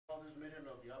meeting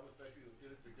of the Agua Special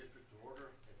Utility District to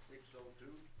order at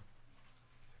 6:02.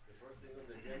 The first thing on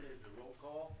the agenda is the roll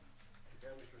call. We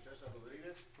have Mr. Cesar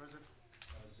Rodriguez. Present.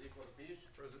 Zico Ortiz.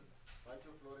 Present.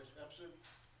 Pancho Flores absent.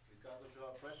 Ricardo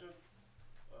Ochoa present.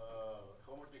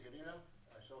 Homer Tijerina.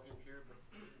 I saw him here, but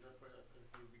not present.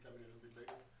 He'll be coming a little bit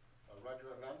later.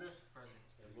 Roger Hernandez. Present.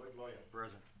 And Lloyd Loya.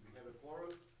 Present. We have a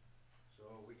quorum,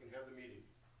 so we can have the meeting.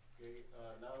 Okay,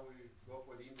 now we go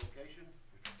for the invocation.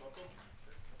 Mr. Soto.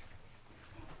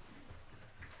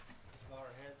 Bow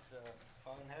our heads.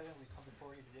 Father in heaven, we come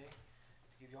before you today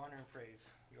to give you honor and praise.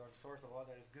 You are the source of all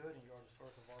that is good, and you are the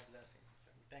source of all blessings.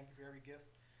 And we thank you for every gift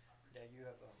that you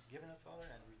have given us, Father,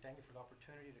 and we thank you for the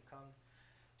opportunity to come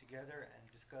together and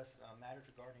discuss matters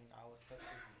regarding Agua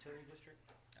Special Utility District.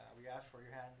 We ask for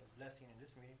your hand of blessing in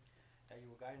this meeting, that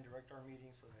you will guide and direct our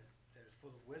meeting so that it is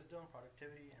full of wisdom,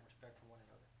 productivity, and respect for one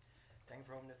another. Thank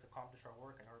you for helping us accomplish our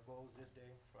work and our goals this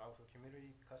day for our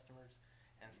community, customers,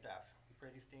 and staff. We pray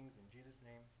these things in Jesus'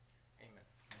 name. Amen.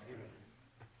 Amen.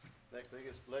 Next thing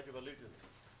is Pledge of Allegiance.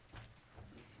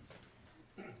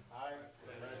 I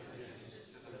pledge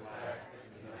allegiance to the flag of the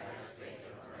United States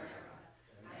of America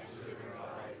and to the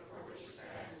republic for which it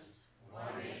stands,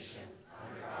 one nation,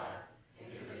 under God,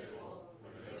 indivisible,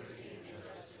 with liberty and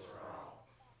justice for all.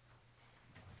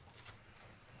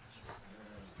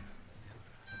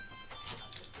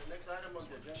 The next item on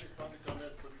the agenda is public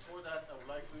comments, but before that, I would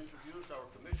like to introduce our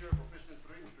Commissioner for Precinct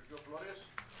 3, Mr. Joe Flores.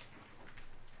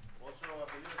 Also, I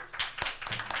believe our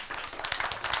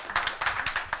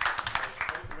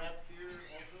state rep here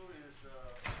also is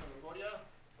Longoria.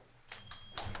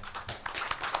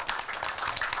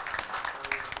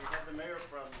 We have the mayor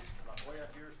from La Joya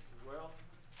here as well.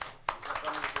 We have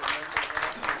some of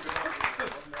the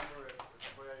board member at La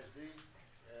Joya SD,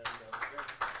 and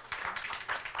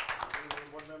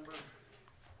board member.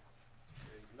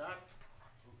 If not,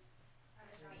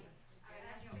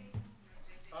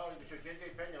 oh, Mr. J.J.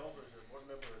 Peña also is a board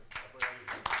member at La Joya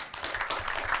SD.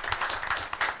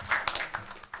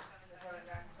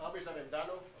 Alvis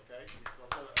Avendano, okay, he's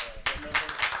also a board member.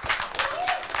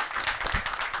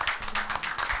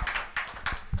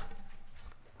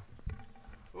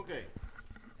 Okay,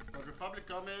 under public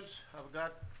comments, I've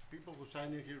got people who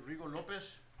signed in here. Rigo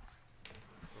Lopez.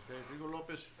 Okay, Rigo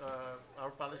Lopez,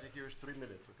 our policy here is 3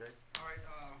 minutes, okay? All right,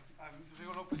 I'm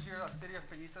Rigo Lopez here, City of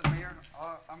Peñitas Mayor.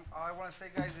 I want to say,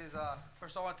 guys, is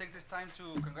first I want to take this time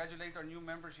to congratulate our new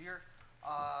members here.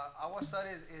 Agua Sud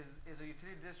is a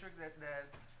utility district that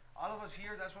all of us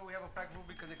here, that's why we have a pact rule,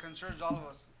 because it concerns all of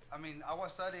us. I mean, Agua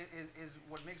Sud is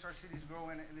what makes our cities grow,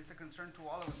 and it's a concern to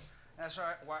all of us. And that's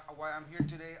why I'm here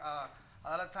today. A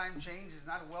lot of time change is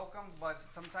not welcome, but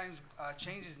sometimes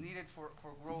change is needed for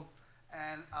growth.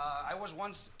 And I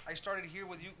started here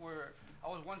with you, where I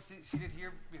was once seated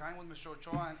here behind with Mr.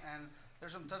 Ochoa, and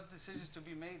there's some tough decisions to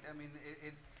be made. I mean,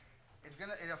 it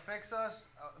affects us,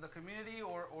 the community,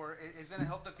 or it's gonna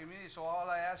help the community. So all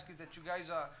I ask is that you guys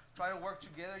try to work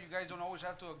together. You guys don't always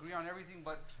have to agree on everything,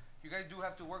 but you guys do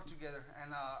have to work together.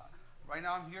 And right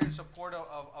now I'm here in support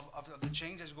of the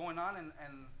change that's going on, and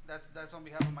that's on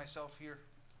behalf of myself here.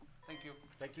 Thank you.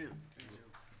 Thank you. Thank you.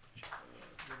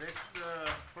 The next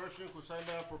person who signed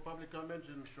up for public comments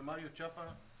is Mr. Mario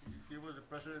Chapa. He was the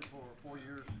president for 4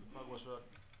 years of Agua Sud.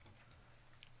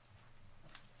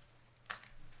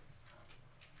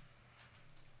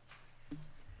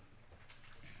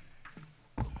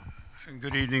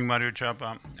 Good evening, Mario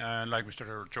Chapa. Like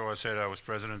Mr. Ochoa said, I was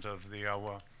president of the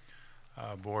Agua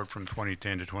board from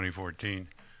 2010 to 2014.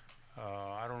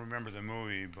 I don't remember the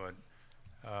movie, but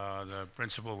the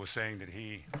principal was saying that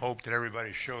he hoped that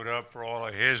everybody showed up for all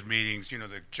of his meetings, you know,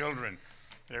 the children,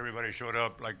 that everybody showed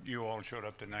up like you all showed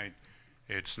up tonight.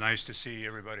 It's nice to see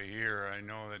everybody here. I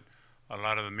know that a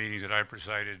lot of the meetings that I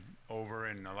presided over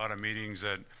and a lot of meetings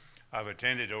that I've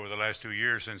attended over the last 2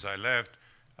 years since I left,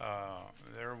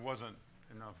 there wasn't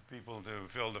enough people to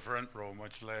fill the front row,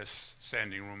 much less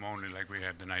standing room only like we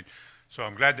had tonight. So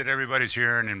I'm glad that everybody's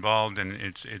here and involved, and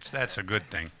that's a good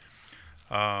thing.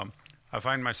 I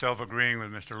find myself agreeing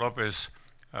with Mr. Lopez.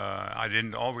 I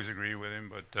didn't always agree with him,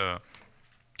 but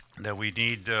that we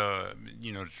need,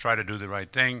 you know, to try to do the right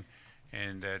thing,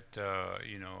 and that,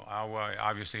 you know, Agua,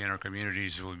 obviously in our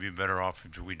communities, will be better off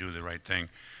if we do the right thing.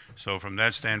 So from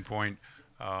that standpoint,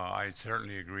 I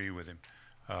certainly agree with him.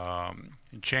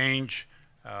 Change,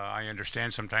 I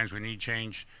understand sometimes we need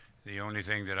change. The only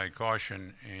thing that I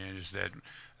caution is that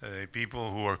the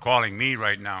people who are calling me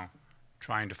right now,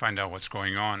 trying to find out what's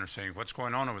going on, or saying, what's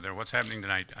going on over there, what's happening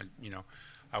tonight, you know,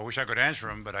 I wish I could answer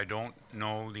them, but I don't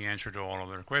know the answer to all of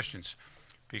their questions,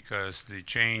 because the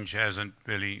change hasn't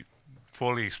really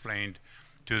fully explained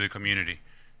to the community.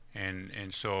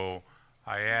 And so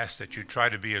I ask that you try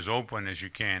to be as open as you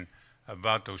can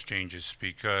about those changes,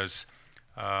 because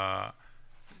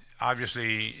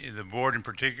obviously the board in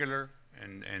particular,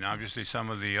 and obviously some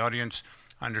of the audience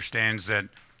understands that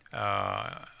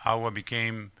Agua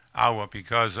became Agua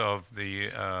because of the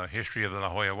history of the La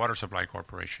Jolla Water Supply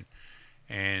Corporation.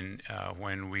 And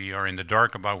when we are in the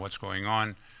dark about what's going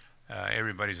on,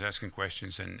 everybody's asking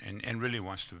questions and really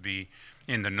wants to be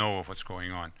in the know of what's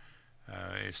going on.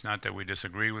 It's not that we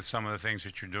disagree with some of the things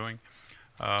that you're doing.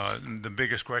 The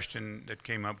biggest question that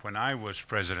came up when I was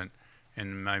president,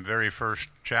 and my very first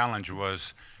challenge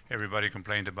was, everybody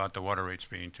complained about the water rates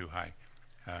being too high.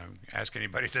 Ask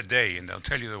anybody today and they'll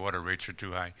tell you the water rates are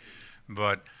too high.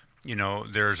 But, you know,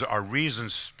 there's are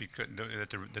reasons because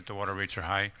that the water rates are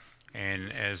high.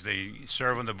 And as they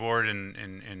serve on the board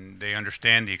and they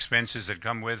understand the expenses that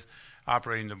come with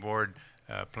operating the board,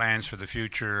 plans for the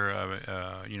future,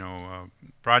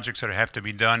 projects that have to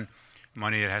be done,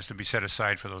 money that has to be set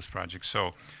aside for those projects.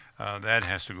 So that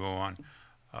has to go on.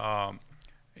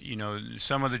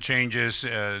 Some of the changes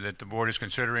that the board is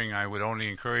considering, I would only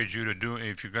encourage you to do,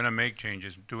 if you're going to make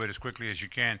changes, do it as quickly as you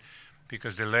can,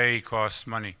 because delay costs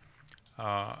money.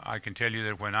 I can tell you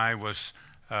that when I was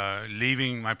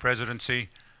leaving my presidency,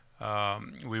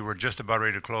 we were just about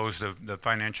ready to close the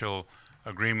financial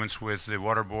agreements with the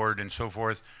water board and so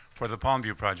forth for the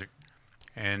Palmview project,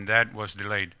 and that was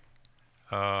delayed.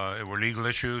 There were legal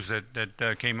issues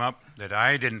that came up that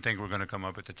I didn't think were going to come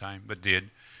up at the time, but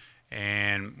did.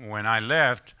 And when I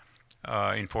left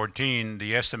in 14,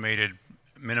 the estimated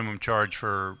minimum charge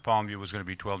for Palmview was going to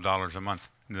be $12 a month,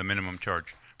 the minimum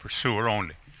charge for sewer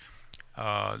only.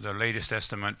 The latest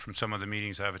estimate from some of the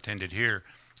meetings I've attended here,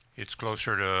 it's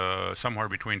closer to somewhere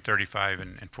between 35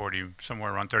 and 40,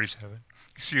 somewhere around 37,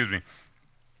 excuse me,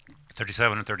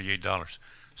 $37 and $38.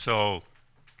 So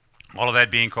all of that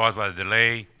being caused by the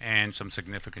delay and some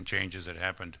significant changes that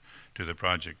happened to the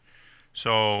project.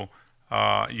 So,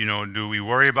 do we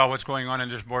worry about what's going on in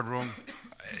this boardroom?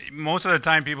 Most of the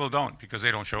time people don't, because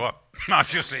they don't show up.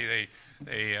 Obviously,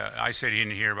 I sit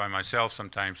in here by myself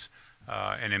sometimes,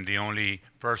 and am the only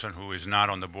person who is not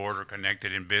on the board or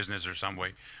connected in business or some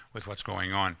way with what's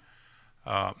going on.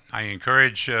 I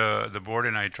encourage the board,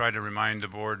 and I try to remind the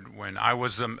board when I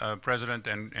was president,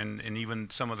 and even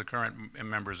some of the current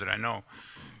members that I know,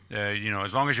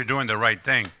 as long as you're doing the right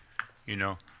thing,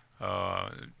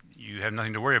 you have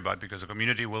nothing to worry about, because the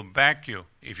community will back you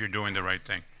if you're doing the right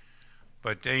thing.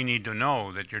 But they need to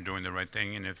know that you're doing the right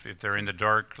thing, and if they're in the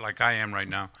dark like I am right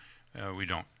now, we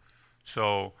don't.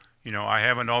 So, I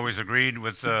haven't always agreed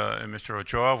with Mr.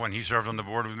 Ochoa when he served on the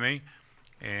board with me,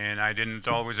 and I didn't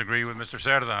always agree with Mr.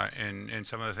 Cerda in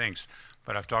some of the things.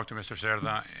 But I've talked to Mr.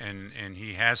 Cerda, and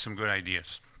he has some good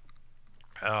ideas.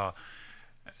 Are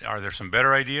there some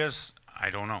better ideas? I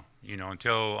don't know.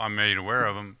 Until I'm made aware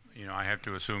of them, I have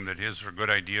to assume that his are good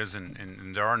ideas,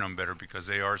 and there are none better, because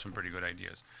they are some pretty good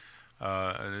ideas.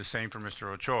 The same for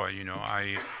Mr. Ochoa.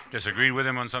 I disagreed with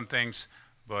him on some things,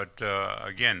 but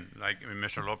again, like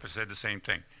Mr. Lopez said, the same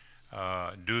thing.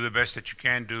 Do the best that you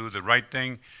can, do the right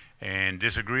thing, and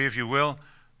disagree if you will,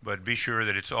 but be sure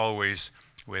that it's always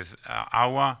with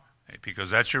Agua,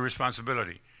 because that's your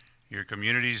responsibility. Your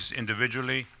communities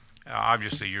individually,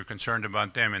 obviously you're concerned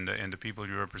about them and the people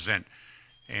you represent.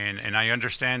 And I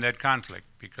understand that conflict,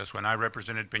 because when I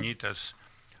represented Peñitas,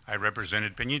 I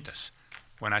represented Peñitas.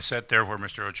 When I sat there where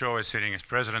Mr. Ochoa is sitting as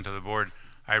president of the board,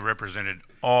 I represented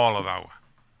all of Agua.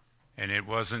 And it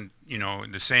wasn't,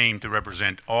 the same to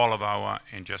represent all of Agua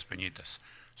and just Peñitas.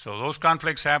 So those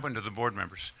conflicts happen to the board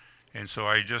members. And so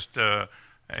I just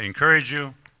encourage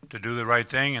you to do the right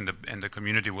thing, and the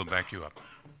community will back you up.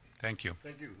 Thank you.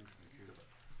 Thank you.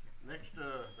 Next,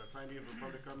 the time for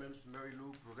public comments, Mary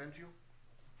Lou Prudencio.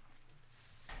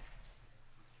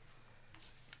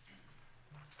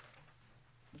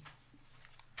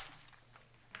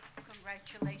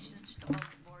 Congratulations to all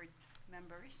the board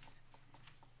members,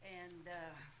 and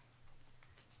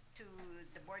to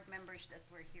the board members that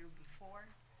were here before.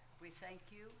 We thank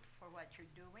you for what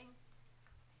you're doing.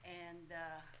 And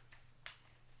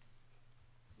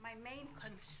my main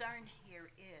concern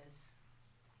here is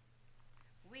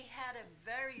we had a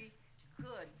very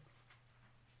good,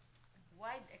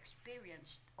 wide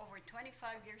experience, over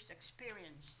 25 years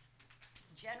experience,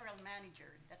 general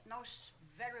manager that knows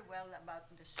very well about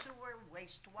the sewer,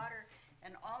 wastewater,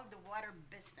 and all the water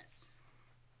business.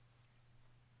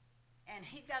 And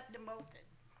he got demoted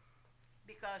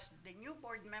because the new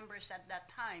board members at that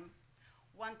time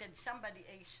wanted somebody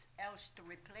else to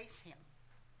replace him.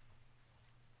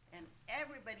 And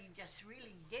everybody just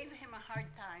really gave him a hard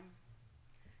time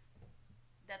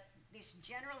that this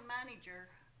general manager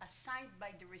assigned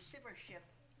by the receivership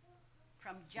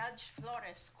from Judge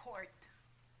Flores Court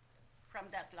from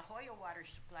that La Jolla Water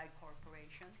Supply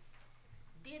Corporation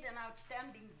did an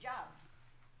outstanding job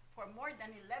for more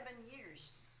than 11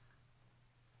 years.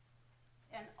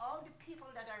 And all the people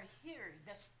that are here,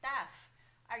 the staff,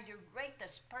 are your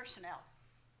greatest personnel.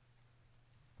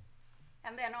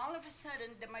 And then all of a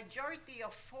sudden, the majority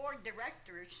of 4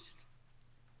 directors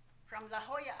from La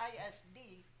Jolla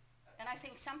ISD, and I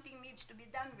think something needs to be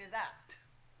done with that.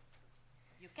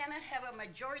 You cannot have a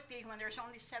majority when there's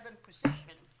only 7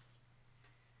 positions.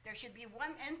 There should be 1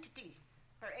 entity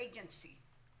per agency,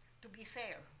 to be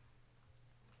fair.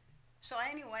 So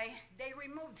anyway, they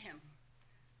removed him,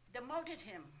 demoted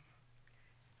him,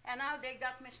 and now they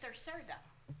got Mr. Cerda.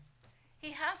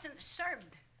 He hasn't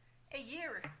served a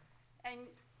year, and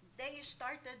they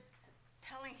started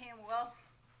telling him, well,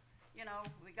 you know,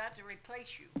 we got to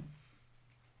replace you.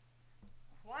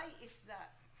 Why is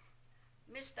that?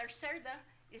 Mr. Cerda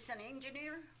is an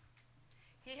engineer.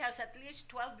 He has at least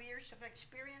 12 years of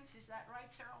experience. Is that right,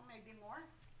 Cyril? Maybe more?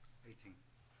 18.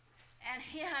 And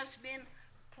he has been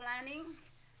planning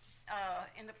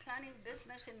in the planning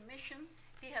business in Mission.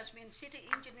 He has been city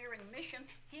engineer in Mission.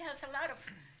 He has a lot of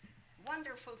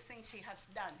wonderful things he has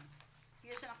done. He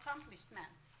is an accomplished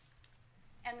man.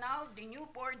 And now the new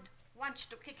board wants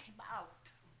to kick him out.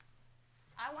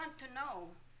 I want to know,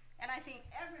 and I think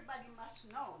everybody must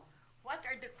know, what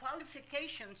are the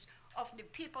qualifications of the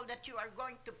people that you are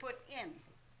going to put in?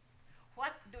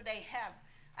 What do they have?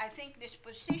 I think this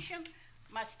position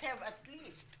must have at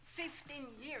least 15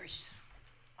 years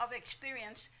of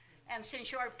experience, and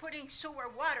since you are putting sewer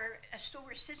water, a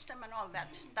sewer system and all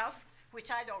that stuff, which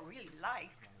I don't really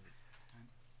like,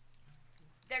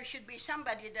 there should be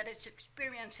somebody that is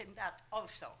experienced in that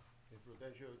also. Hey,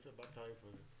 Prudencio, it's about time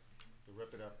to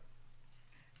wrap it up.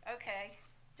 Okay,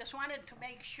 just wanted to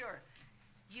make sure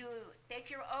you take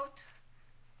your oath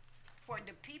for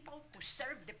the people, to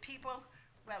serve the people.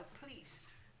 Well, please,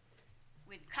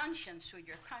 with conscience, with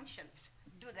your conscience,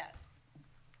 do that.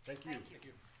 Thank you. Thank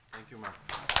you. Thank you, Mark.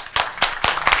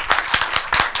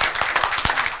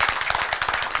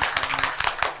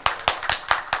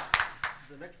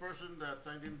 The next person that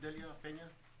signed in, Delia Peña.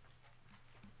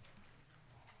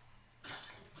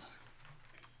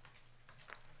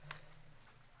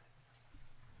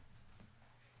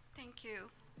 Thank you.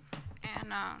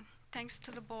 And thanks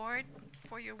to the board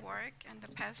for your work and the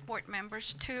past board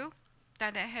members too,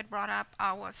 that they had brought up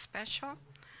Agua Special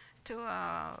to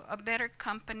a better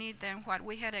company than what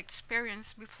we had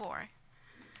experienced before.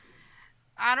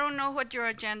 I don't know what your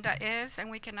agenda is,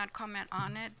 and we cannot comment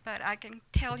on it, but I can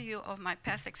tell you of my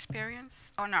past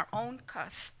experience on our own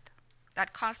cost,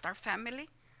 that cost our family,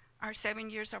 our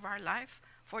 7 years of our life,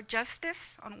 for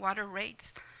justice on water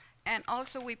rates, and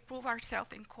also we prove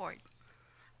ourselves in court.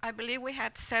 I believe we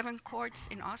had 7 courts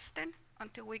in Austin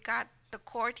until we got the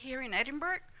court here in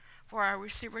Edinburgh for our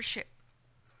receivership.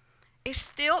 It's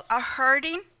still a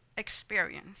hurting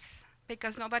experience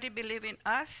because nobody believed in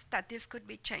us that this could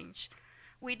be changed.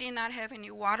 We did not have any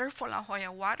water for La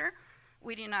Jolla Water.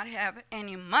 We did not have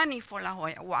any money for La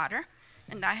Jolla Water,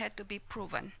 and that had to be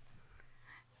proven.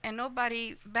 And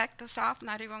nobody backed us off,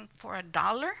 not even for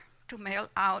 $1, to mail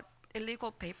out illegal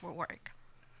paperwork.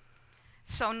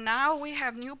 So now we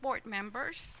have new board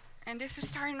members, and this is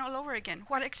starting all over again.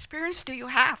 What experience do you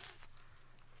have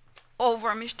over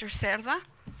Mr. Cerda,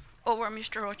 over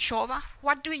Mr. Ochoa?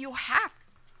 What do you have?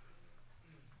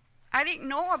 I didn't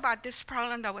know about this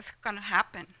problem that was going to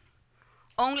happen.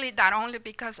 Only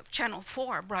because of Channel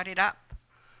 4 brought it up.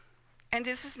 And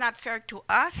this is not fair to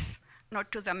us, nor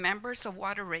to the members of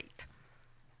Water Rate.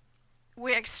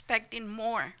 We're expecting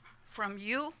more from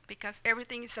you because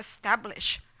everything is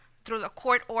established through the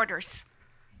court orders,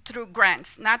 through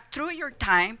grants, not through your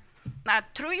time, not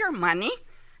through your money,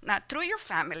 not through your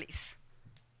families.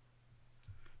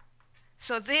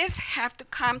 So this have to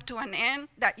come to an end,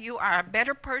 that you are a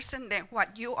better person than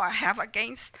what you have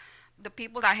against the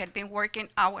people that had been working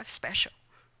Agua Special.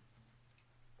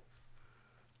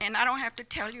 And I don't have to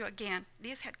tell you again,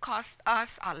 this had cost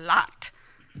us a lot.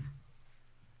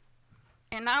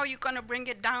 And now you're going to bring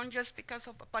it down just because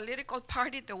of a political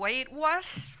party the way it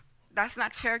was? That's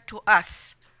not fair to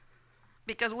us.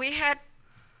 Because we had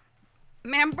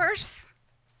members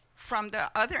from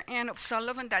the other end of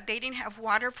Sullivan that they didn't have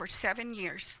water for 7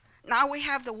 years. Now we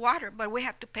have the water, but we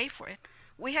have to pay for it.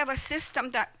 We have a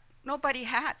system that nobody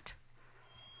had,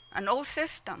 an old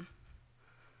system.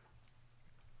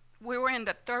 We were in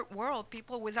the third world,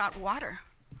 people without water.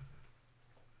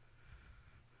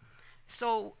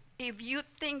 So if you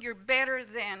think you're better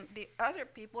than the other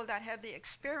people that have the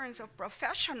experience of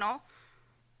professional,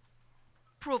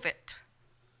 prove it.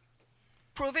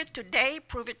 Prove it today,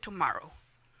 prove it tomorrow.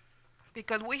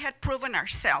 Because we had proven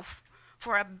ourselves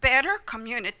for a better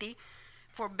community,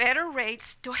 for better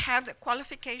rates, to have the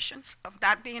qualifications of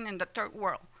that being in the third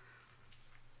world.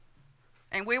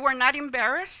 And we were not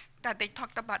embarrassed that they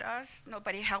talked about us.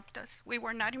 Nobody helped us. We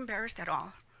were not embarrassed at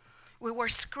all. We were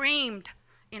screamed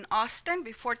in Austin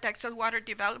before Texas Water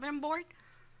Development Board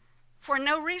for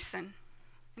no reason.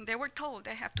 And they were told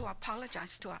they have to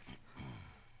apologize to us.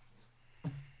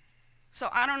 So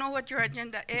I don't know what your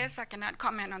agenda is. I cannot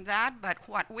comment on that, but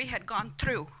what we had gone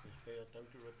through.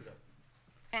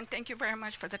 And thank you very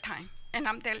much for the time. And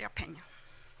I'm Delia Peña.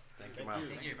 Thank you, ma'am.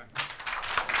 Thank you, ma'am.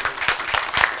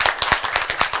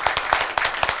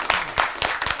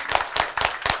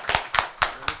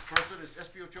 The next person is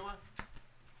SP Ochoa.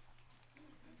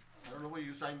 I don't know why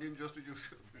you signed in just to use,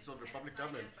 it's under public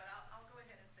comment. But I'll go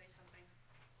ahead and say something.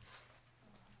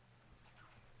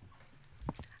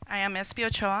 I am SP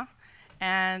Ochoa,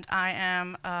 and I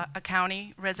am a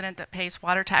county resident that pays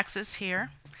water taxes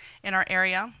here in our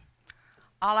area.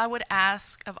 All I would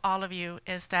ask of all of you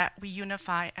is that we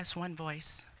unify as one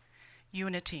voice.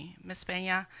 Unity. Ms.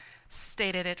 Peña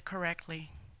stated it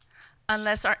correctly.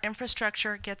 Unless our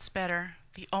infrastructure gets better,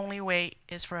 the only way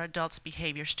is for adults'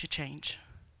 behaviors to change.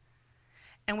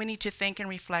 And we need to think and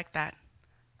reflect that.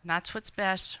 Not what's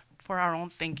best for our own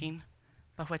thinking,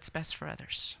 but what's best for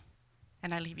others.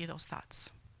 And I leave you those thoughts.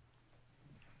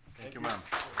 Thank you, ma'am.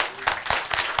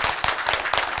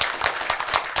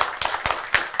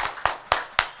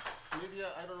 Lydia,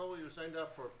 I don't know whether you signed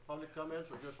up for public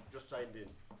comments or just signed in.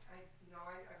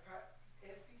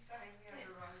 SP signed me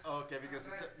under Ron's. Oh, okay, because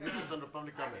it's, this is under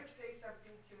public I comment. could say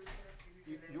something too, sir. if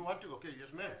you let You me. want to? Okay, yes,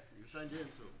 ma'am. Yes. You signed in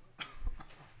too.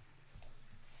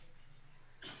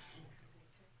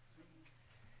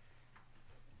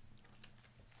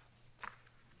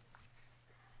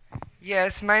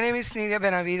 Yes, my name is Nidia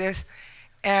Benavides,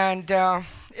 and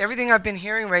everything I've been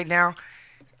hearing right now,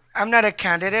 I'm not a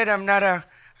candidate.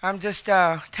 I'm just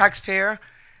a taxpayer.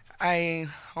 I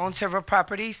own several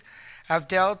properties. I've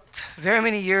dealt very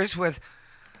many years with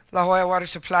La Jolla Water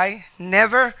Supply.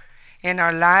 Never in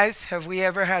our lives have we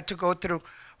ever had to go through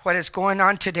what is going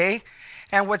on today.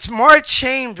 And what's more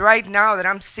ashamed right now that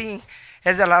I'm seeing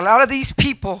is that a lot of these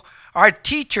people are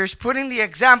teachers putting the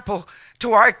example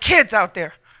to our kids out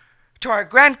there, to our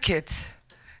grandkids.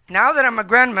 Now that I'm a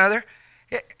grandmother,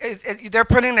 they're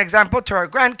putting an example to our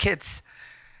grandkids.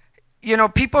 You know,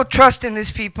 people trust in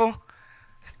these people,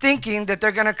 thinking that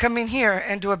they're going to come in here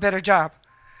and do a better job.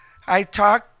 I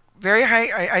think very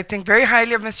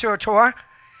highly of Mr. Ochoa,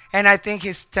 and I think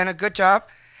he's done a good job.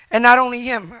 And not only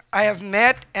him, I have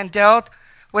met and dealt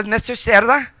with Mr.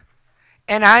 Cerda,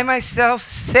 and I myself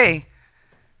say,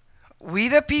 we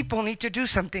the people need to do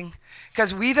something,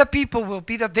 because we the people will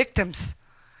be the victims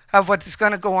of what is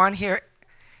going to go on here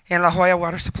in La Jolla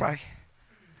Water Supply.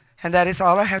 And that is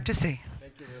all I have to say.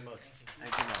 Thank you very much.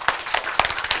 Thank you, ma'am.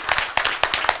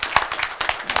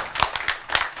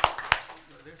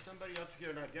 There's somebody else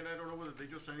here, and again, I don't know whether they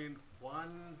just signed in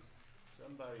Juan,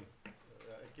 somebody.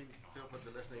 I can't tell what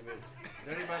the last name is. Is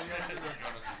there anybody else in there?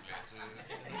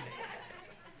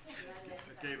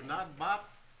 Okay, if not, Bob?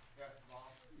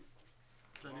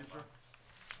 Sign in, sir.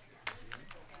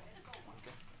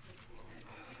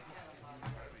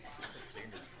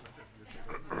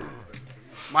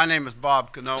 My name is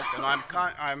Bob Canoke, and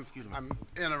I'm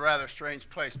in a rather strange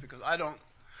place because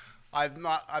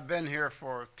I've been here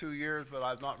for 2 years, but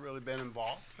I've not really been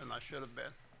involved, and I should have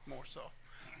been more so.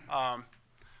 I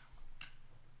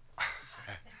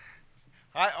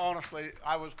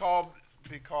was called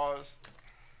because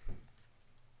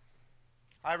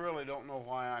I really don't know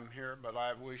why I'm here, but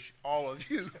I wish all of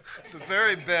you the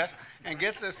very best and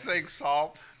get this thing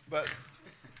solved. But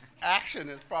action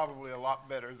is probably a lot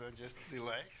better than just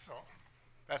delay. So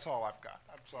that's all I've got.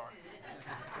 I'm sorry.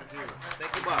 Thank you.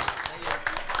 Thank you, Bob.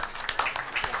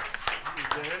 Is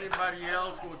there anybody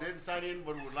else who didn't sign in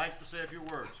but would like to say a few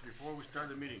words before we start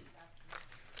the meeting?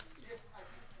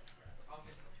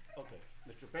 Okay,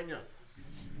 Mr. Peña.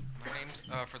 My name's,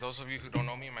 for those of you who don't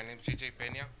know me, my name's JJ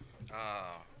Peña,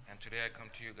 and today I come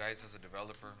to you guys as a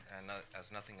developer and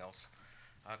as nothing else.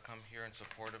 I come here in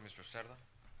support of Mr. Cerda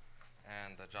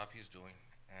and the job he's doing,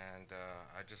 and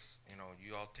I just,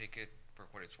 you all take it for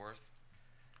what it's worth,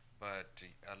 but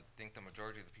I think the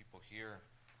majority of the people here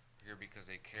because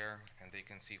they care and they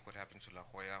can see what happened to La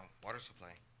Jolla Water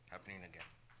Supply happening again,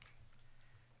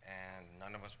 and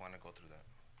none of us want to go through that.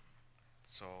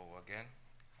 So again,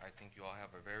 I think you all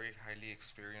have a very highly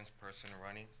experienced person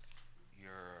running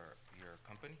your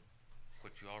company,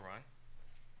 which you all run.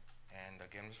 And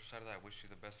again, Mr. Cerda, I wish you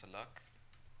the best of luck.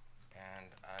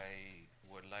 And I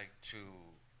would like to,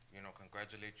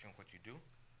 congratulate you on what you do.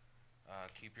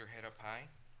 Keep your head up high,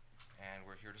 and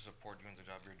we're here to support you in the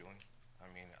job you're doing. I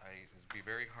mean, it'd be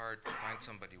very hard to find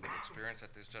somebody with experience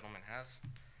that this gentleman has,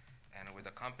 and with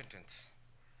the competence.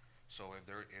 So if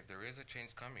there is a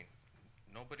change coming,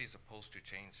 nobody's opposed to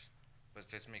change, but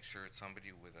just make sure it's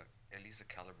somebody with at least a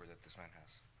caliber that this man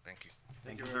has. Thank you.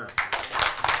 Thank you, sir.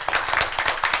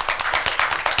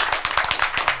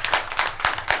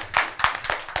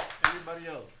 Anybody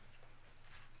else?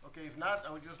 Okay, if not,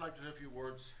 I would just like to say a few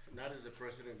words, not as a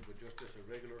president, but just as a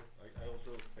regular. I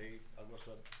also pay Agua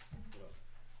Special.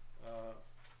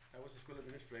 I was a school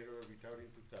administrator, retired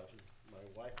in 2000. My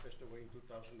wife passed away in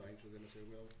 2009, so then I said,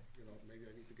 well, maybe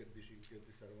I need to get busy, get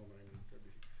this out of my mind and get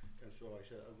busy. And so I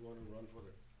said, I'm going to run for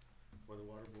the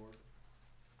water board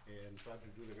and try to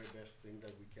do the very best thing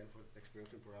that we can for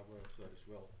experience and for Agua Special as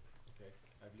well. Okay,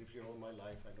 I've lived here all my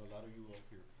life. I know a lot of you all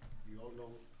here. You all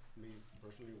know me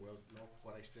personally well, know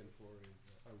what I stand for, and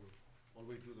I will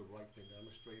always do the right thing. I'm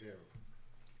a straight arrow.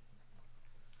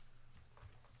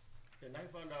 And I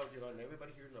found out, and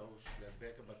everybody here knows that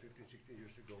back about 15, 16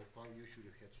 years ago, Pondview should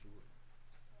have had sewer.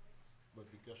 But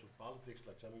because of politics,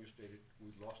 like some of you stated,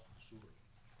 we lost the sewer.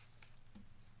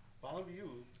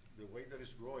 Pondview, the way that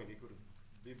it's growing, it could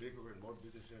be bigger and more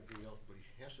business and everything else, but it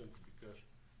hasn't, because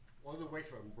all the way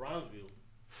from Brownsville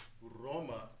to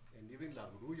Roma, and even La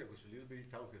Grulla, which is a little bitty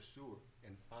town, has sewer,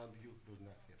 and Pondview does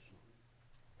not have sewer.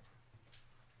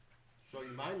 So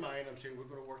in my mind, I'm saying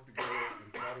we're going to work together and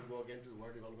try to go again to the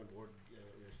Water Development Board,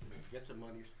 get some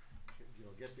monies,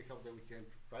 get the help that we can,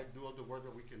 try to do all the work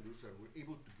that we can do so that we're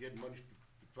able to get money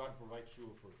to try to provide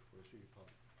sewer for the city of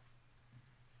Pondview.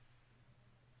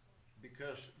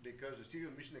 Because the city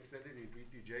of Mission extended in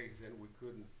PTJ, then we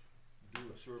couldn't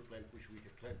do a sewer plant, which we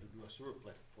had planned to do a sewer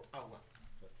plant for Agua,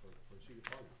 for the city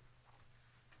of Pondview.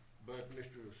 But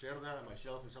Mr. Cerda,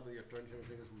 myself, and some of the attorneys and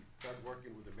everything, we started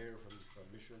working with the mayor from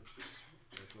Mission.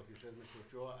 And so he said, Mr.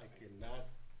 Ochoa, I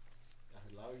cannot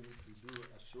allow you to do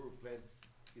a sewer plant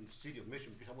in the city of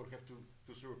Mission because I'm going to have two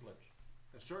sewer plants.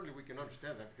 And certainly we can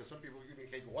understand that because some people even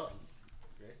hate one,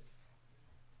 okay?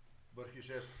 But he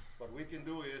says, what we can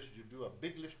do is you do a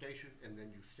big lift station and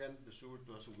then you send the sewer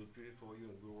to us and we'll treat it for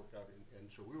you and we'll work out. And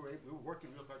so we were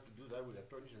working real hard to do that with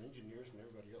attorneys and engineers and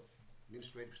everybody else,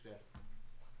 administrative staff.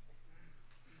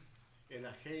 And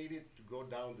I hated to go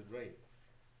down the drain.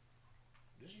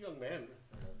 This young man,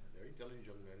 very intelligent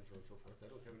young man, and so on and so forth. I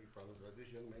don't have any problems with that.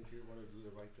 This young man here wanted to do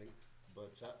the right thing,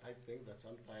 but I think that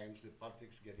sometimes the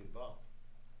politics get involved,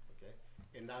 okay?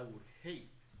 And I would hate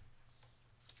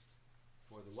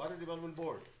for the Water Development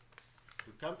Board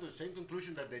to come to the same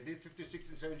conclusion that they did 15,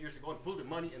 16, 17 years ago and pull the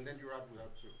money and then you're out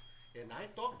without sewer. And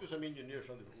I talked to some engineers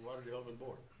from the Water Development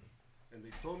Board, and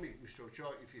they told me, Mr.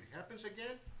 Ochoa, if it happens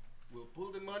again, we'll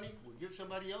pull the money, we'll give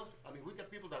somebody else. I mean, we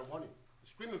got people that want it,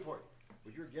 screaming for it,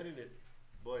 but you're getting it.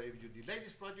 But if you delay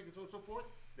this project and so on and so forth,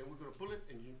 then we're gonna pull it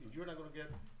and you're not gonna get,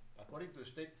 according to the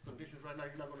state conditions right now,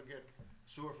 you're not gonna get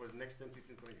sewer for the next 10,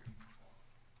 15, 20 years.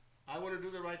 I wanna do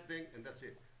the right thing and that's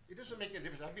it. It doesn't make any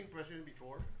difference. I've been president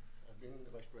before. I've been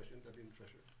the vice president, I've been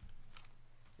treasurer.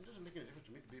 It doesn't make any difference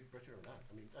to me to be president or not.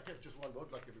 I mean, I have just one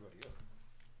vote like everybody else.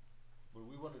 But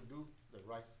we wanna do the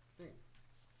right thing.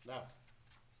 Now,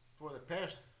 for the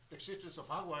past existence of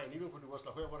Agua, and even when it was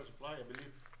La Joya Water Supply, I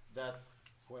believe that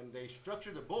when they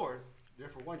structure the board, they're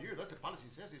for 1 year. That's the policy,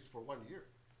 it says it's for 1 year.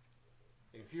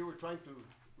 And here we're trying to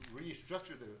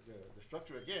restructure the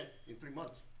structure again in 3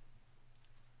 months.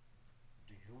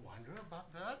 Do you wonder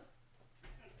about that?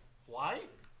 Why?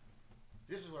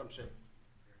 This is what I'm saying.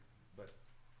 But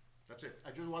that's it.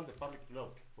 I just want the public to know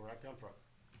where I come from.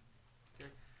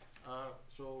 Okay?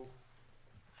 So,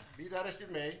 be that as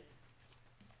it may,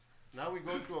 now we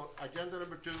go to agenda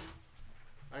number 2.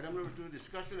 Item number 2,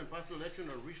 discussion and possible election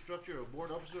or restructure of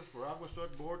board officers for Agua Special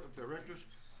Board of Directors,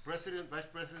 President, Vice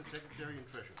President, Secretary, and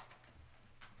Treasurer.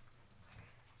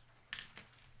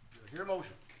 Hear a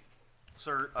motion.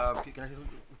 Sir, can I say something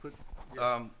real quick?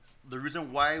 Yes. The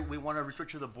reason why we want to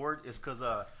restructure the board is because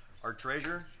our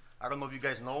treasurer, I don't know if you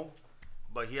guys know,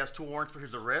 but he has 2 warrants for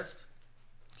his arrest.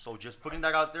 So just putting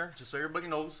that out there, just so everybody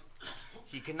knows,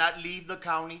 he cannot leave the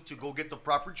county to go get the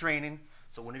proper training.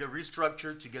 So we need a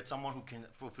restructure to get someone who can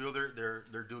fulfill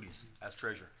their duties as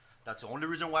treasurer. That's the only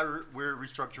reason why we're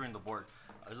restructuring the board.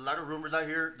 There's a lot of rumors out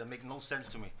here that make no sense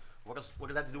to me. What does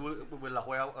that have to do with La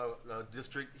Joya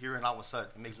district here in Agua Special?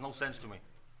 It makes no sense to me.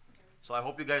 So I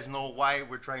hope you guys know why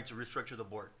we're trying to restructure the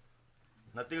board.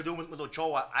 Nothing to do with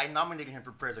Ochoa. I nominated him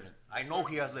for president. I know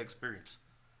he has the experience.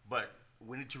 But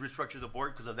we need to restructure the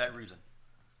board because of that reason.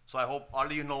 So I hope all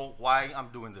of you know why I'm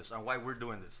doing this and why we're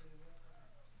doing this.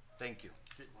 Thank you.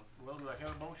 Okay, well, do I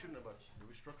have a motion about the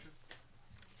restructure?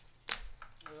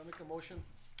 I'll make a motion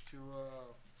to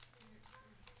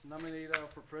nominate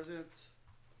for president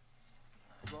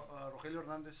Rogelio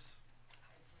Hernandez.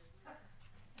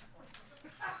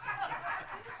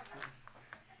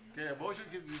 Okay, a motion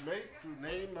can be made to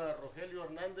name Rogelio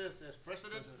Hernandez as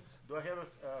president. Do I have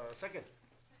a second?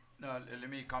 No, let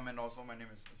me comment also. My name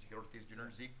is Ezequiel Ortiz Jr.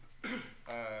 Zeke.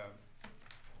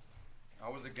 I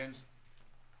was against,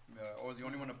 I was the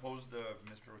only one opposed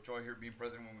Mr. Ochoa here being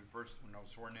president when I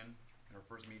was sworn in our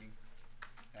first meeting.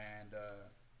 And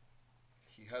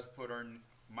he has put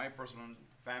my personal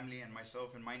family and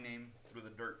myself and my name through the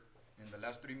dirt in the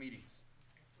last 3 meetings.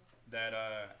 That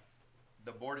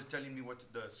the board is telling me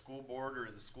the school board or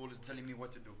the school is telling me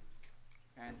what to do.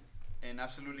 And in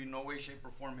absolutely no way, shape, or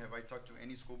form have I talked to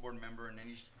any school board member in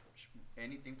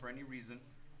anything for any reason.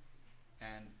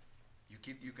 And you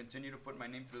continue to put my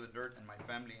name through the dirt and my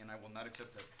family, and I will not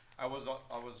accept that. I was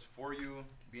for you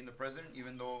being the president,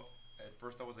 even though at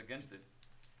first I was against it.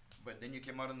 But then you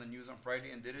came out on the news on Friday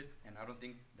and did it, and I don't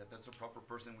think that's a proper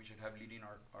person we should have leading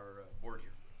our board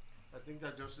here. I think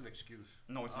that's just an excuse.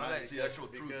 No, it's not. It's the actual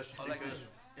truth. Because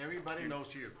everybody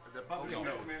knows here. The public knows.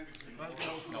 The public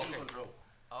knows who's in control.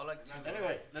 I would like to.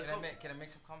 Anyway, let's go. Can I make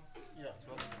some comments? Yeah.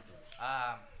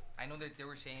 I know that they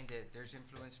were saying that there's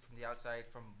influence from the outside,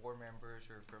 from board members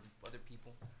or from other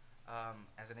people.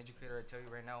 As an educator, I tell you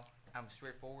right now, I'm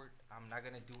straightforward. I'm not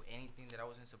gonna do anything that I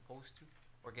wasn't supposed to,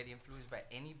 or get influenced by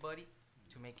anybody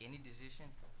to make any decision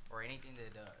or anything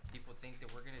that people think that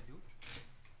we're gonna do.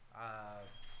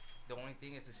 The only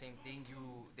thing is the same thing.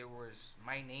 There was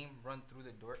my name run through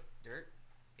the dirt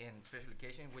in special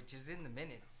education, which is in the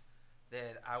minutes,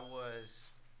 that I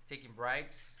was taking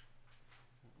bribes,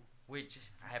 which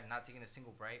I have not taken a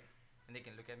single bribe, and they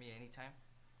can look at me anytime.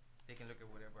 They can look at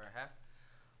whatever I have.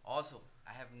 Also,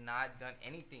 I have not done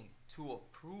anything to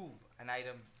approve an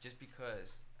item just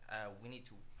because we need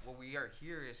to. What we are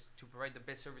here is to provide the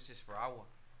best services for Agua.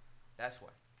 That's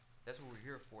why. That's what we're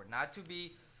here for. Not to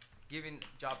be giving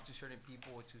job to certain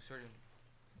people or to certain.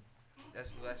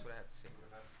 That's what I have to say.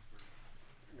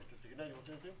 Mr. Tigana, you want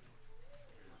to say anything?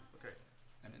 Okay.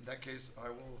 And in that case, I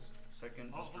will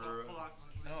second Hold Mr. on.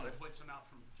 No. Let me point some out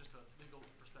from just a legal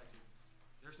perspective.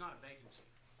 There's not a vacancy.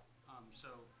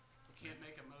 So we can't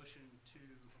make a motion to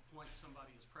appoint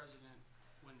somebody as president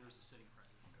when there's a sitting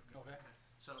president. Okay.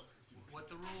 So what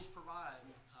the rules provide,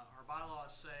 our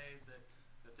bylaws say that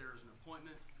there's an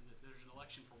appointment, that there's an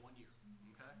election for 1 year,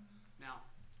 okay? Now,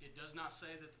 it does not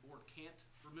say that the board can't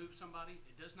remove somebody.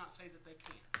 It does not say that they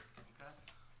can't, okay?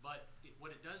 But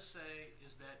what it does say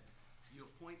is that you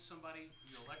appoint somebody,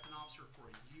 you elect an officer for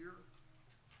a year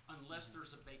unless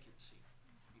there's a vacancy,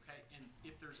 okay? And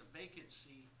if there's a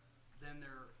vacancy, then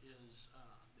there is,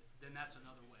 then that's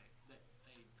another way that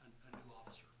a new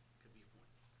officer could be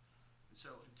appointed. And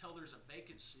so until there's a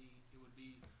vacancy, it would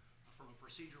be, from a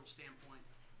procedural standpoint,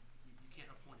 you can't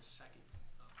appoint a second.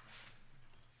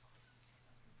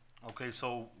 Okay,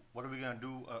 so what are we gonna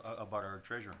do about our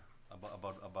treasurer,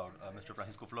 about Mr.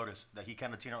 Francisco Flores, that he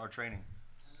can't attend our training?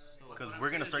 Because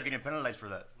we're gonna start getting penalized for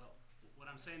that. Well, what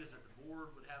I'm saying is that the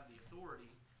board would have the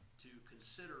authority to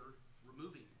consider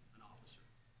removing an officer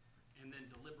and then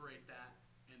deliberate that,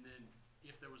 and then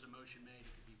if there was a motion made, it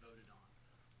could be voted on.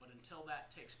 But until that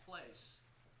takes place,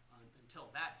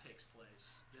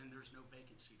 then there's no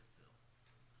vacancy to fill.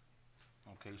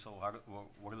 Okay, so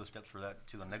what are the steps for that?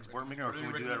 To the next board meeting, or can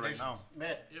we do that right now?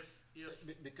 Matt, If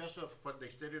because of what they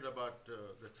stated about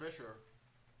the treasurer,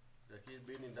 that he's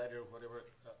been indicted or whatever,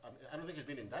 I don't think he's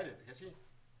been indicted, has he?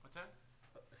 What's that?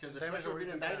 Has the treasurer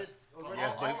been indicted already?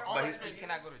 Yes, but He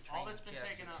cannot go to training. All that's been He has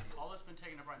taken to up, sit. all that's been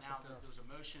taken up right now, there's a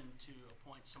motion to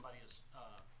appoint somebody as,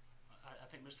 I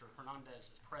think Mr.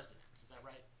 Hernandez as president, is that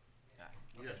right?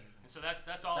 Yes. And so that's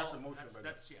all. That's the motion, by the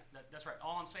way. That's right.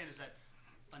 All I'm saying is that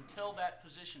until that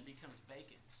position becomes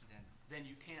vacant, then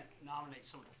you can't nominate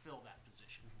someone to fill that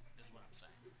position, is what I'm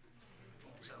saying.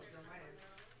 So,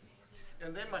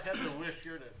 And they might have the wish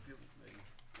here in a few,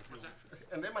 What's that?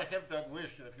 And they might have that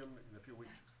wish in a few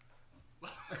weeks.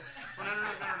 well, no.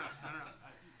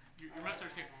 You're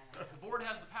misunderstanding. The board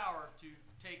has the power to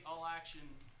take all action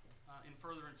in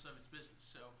furtherance of its business.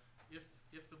 So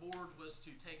if the board was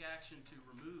to take action to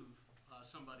remove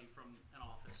somebody from an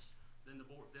office, then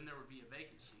there would be a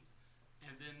vacancy,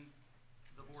 and then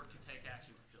the board could take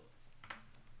action to fill it.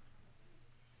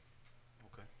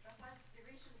 Okay. But what's the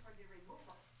reason for the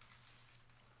removal?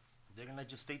 Didn't I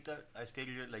just state that? I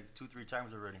stated it like 2-3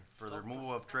 times already, for the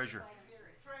removal of treasurer.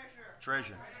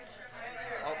 Treasurer.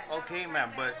 Okay,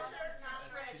 ma'am, but,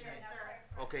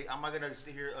 okay, I'm not gonna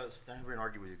stand here and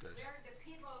argue with you guys. We're the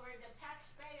people, we're the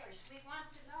taxpayers, we want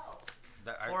to know.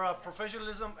 For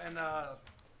professionalism and,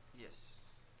 Yes.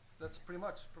 that's pretty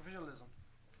much professionalism.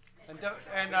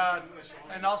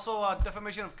 And also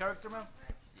defamation of character, ma'am,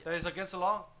 that is against the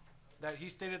law, that he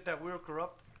stated that we were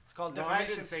corrupt. It's called No, I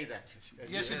defamation. didn't say that.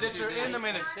 Yes, you did, sir, in the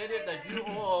minutes. Stated that you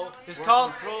all It's were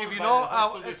called, controlled if you by know, the high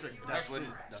school district. That's what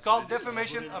it's called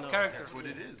defamation of character. That's what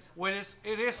it is. When it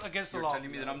is against the You're law. telling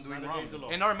me that I'm doing not wrong. against the law.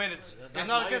 In our minutes. That's It's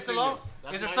not my against the law. opinion.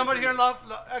 That's Is there my somebody here,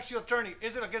 opinion. actual attorney,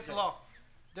 is it against the law?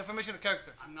 Defamation of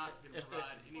character. I'm not gonna provide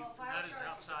any, that is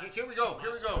outside. Here we go.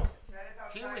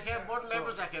 Here we have board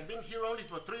members that have been here only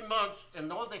for 3 months, and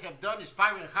all they have done is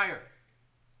fire and hire.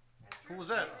 Who was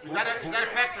that? Is that a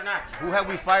fact or not? Who have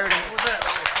we fired and, Who was that?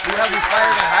 who have we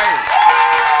fired and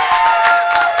hired?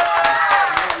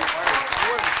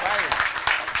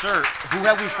 Sir, who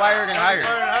have we fired and hired?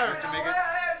 Mr. Megan,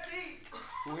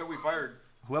 who have we fired?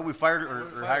 Who have we fired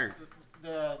or hired?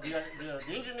 The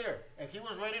engineer, and he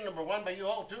was rated #1 by you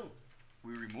all too.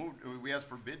 We removed, we asked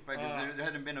for bid packages, there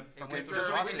hadn't been a, okay, went through just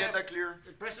so we the can get that clear.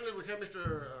 Presently, we have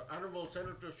Mr. Honorable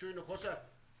Senator Shuin Hinojosa.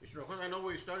 Mr. Hinojosa, I know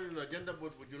we started the agenda,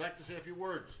 but would you like to say a few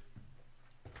words?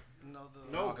 No,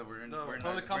 No. Okay, we're in, the we're in.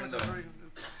 public comments are already.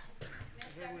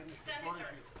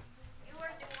 Senator, you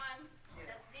were the one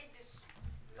that did this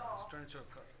law. Turn it to a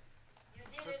cut. You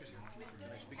did it with good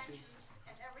intentions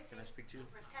and everything. Can I speak to you?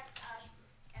 Protect us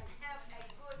and have a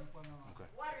good Okay.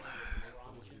 water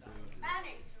system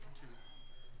managed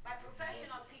by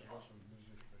professional people.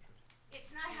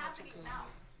 It's not happening now.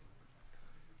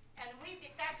 And we, the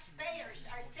taxpayers,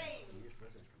 are saying,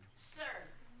 sir,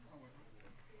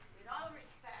 with all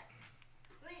respect,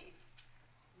 please,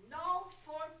 no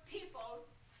 4 people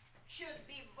should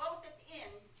be voted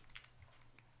in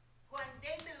when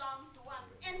they belong to one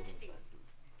entity.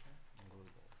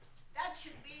 That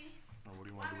should be Or what do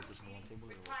you one want to of do with this in one the table?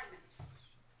 requirements.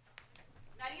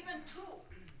 Not even 2,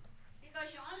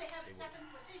 because you only have 7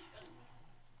 positions.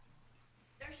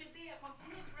 There should be a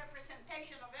complete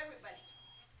representation of everybody,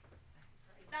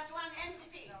 not one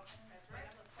entity.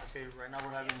 Okay, right now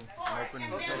we're having an open.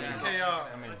 And then- Okay,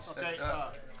 I mean, Okay,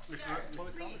 Sir,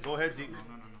 please, go ahead, Zeke.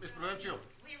 Mr. Prudencio.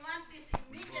 we want this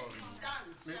immediately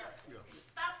done, sir.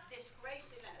 Stop this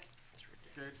craziness.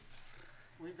 Okay,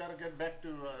 we gotta get back to,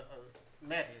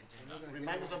 Matt.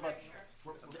 Remind us about,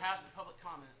 We're past the public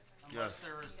comment, unless Yes.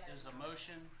 there is a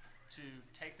motion to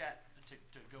take that,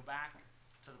 to go back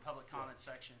to the public comment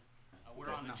section.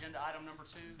 We're on agenda item number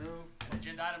 2.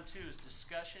 Agenda item 2 is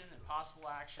discussion and possible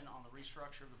action on the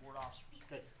restructure of the board officers.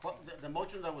 okay, the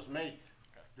motion that was made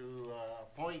to,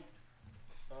 appoint,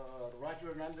 Roger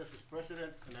Hernandez as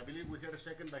president, and I believe we had a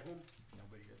second by whom?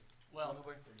 Well,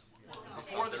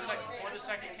 before the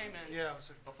second came in. Yeah.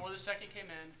 Before the second came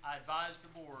in, I advised the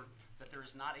board that there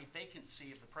is not a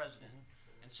vacancy of the president.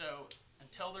 And so,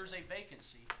 until there's a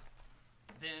vacancy,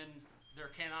 then there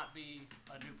cannot be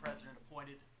a new president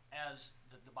appointed as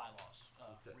the bylaws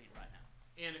read right now,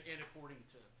 and according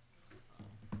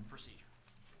to procedure.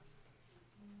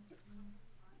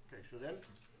 Okay, so then,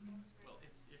 Well,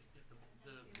 if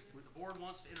the board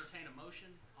wants to entertain a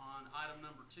motion on item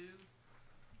number 2,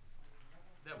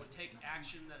 that would take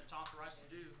action that it's authorized to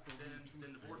do,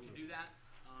 then the board can do that.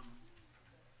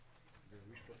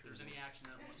 If there's any action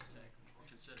that it wants to take or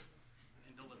consider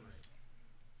and deliberate.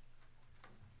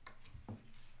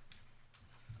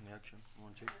 Any action?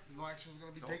 One, two. No action is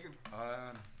gonna be taken.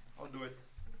 I'll do it.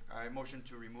 I motion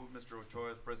to remove Mr.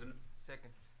 Ochoa as president.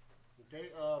 Second. okay,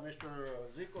 Mr.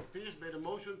 Zeke Ortiz made a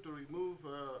motion to remove,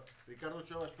 Ricardo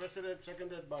Ochoa as president,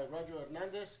 seconded by Roger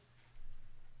Hernandez.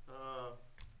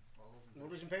 All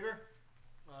those in favor?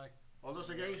 Aye. All those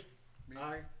against? Aye. And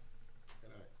aye.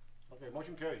 Okay,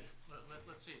 motion carries.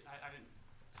 Let's see, I didn't,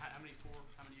 how many for,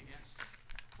 how many against?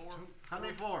 4? How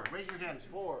many for? Raise your hands.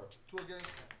 4. 2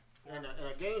 against. And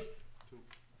against?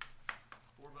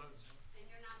 4 votes. And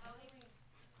you're not voting?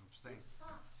 Abstain.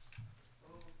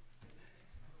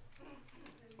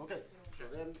 Okay, so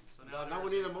then, So now now we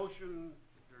there's- need a motion.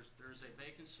 There's a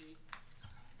vacancy,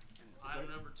 and item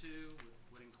number 2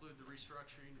 would include the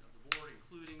restructuring of the board,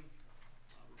 including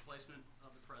replacement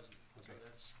of the president. So Okay.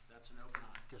 that's an open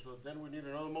item. Okay, so then we need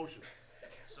another motion.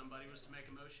 If somebody was to make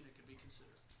a motion, it could be considered.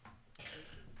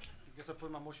 I guess I put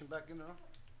my motion back in there, huh?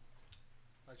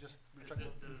 I just The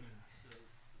retracted.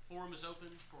 forum is open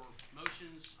for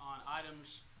motions on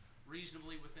items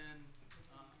reasonably within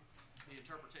the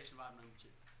interpretation of item number 2.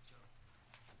 So,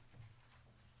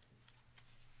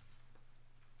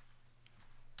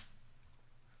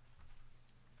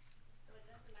 So it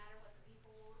doesn't matter what the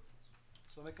people want?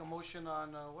 So make a motion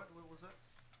on, what was that?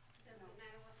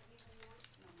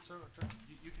 sir?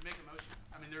 You can make a motion.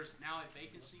 I mean, there's now a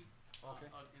vacancy Okay.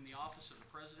 in the office of the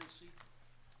presidency.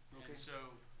 Okay. And so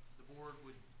the board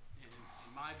would, in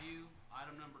my view,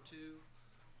 item number 2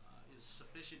 is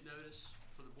sufficient notice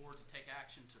for the board to take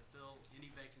action to fill any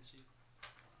vacancy.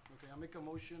 Okay, I'll make a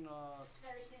motion,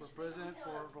 Sir, since for we president don't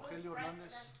have for a good Rogelio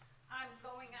Hernandez. president, I'm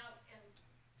going out and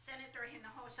Senator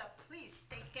Hinojosa, please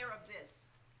take care of this.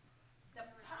 The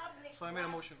public. So I made a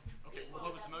wants motion. Okay, people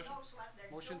what was the that motion? knows what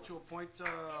they're Motion to doing. appoint, And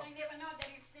I never know that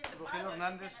it's in the Rogelio ballot.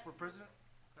 Hernandez for president,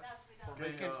 That's for without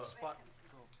vacant Okay, spot.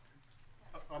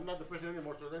 I'm not the president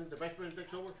anymore, so then the vice president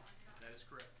takes over? That is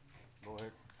correct. Go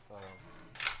ahead.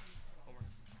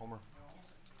 Homer.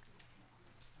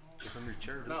 Give him your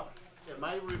chair, dude. Now, am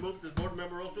I removed as board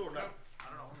member also or not? I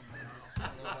don't know.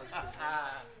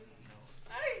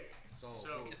 So,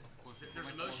 there's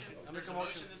a motion, I there's make a a motion.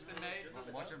 motion that's been made.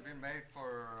 Motion been made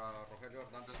for Rogelio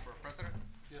Hernandez for president.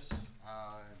 Yes. And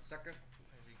second?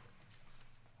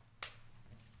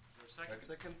 There's a second.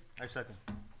 Second? I second.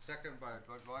 Second by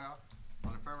Lloyd Loya.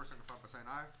 All in favor, signify by saying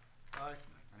aye. Aye.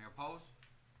 Any opposed?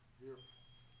 Here.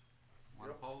 One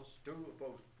Yep. opposed? 2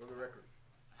 opposed, for the record.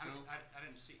 How many, I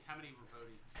didn't see, how many were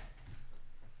voting?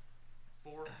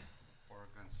 4? 4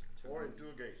 against. 4 and 2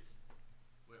 against.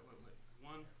 Wait.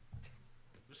 1.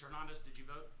 Mr. Hernandez, did you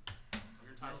vote?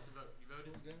 You're entitled to vote. You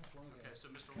voted? Okay, so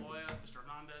Mr. Loya, Mr.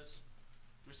 Hernandez,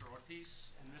 Mr.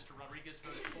 Ortiz, and Mr. Rodriguez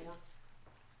voted 4.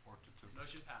 4 to 2.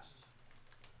 Motion passes.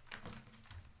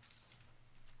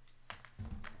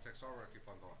 Takes over, keep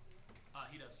on going.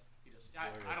 He does. I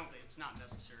don't think, it's not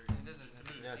necessary. It doesn't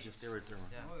to move Yeah, seats. just stay right there, man.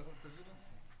 Yeah.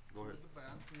 Go ahead.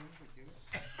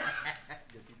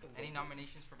 Any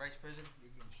nominations for vice president?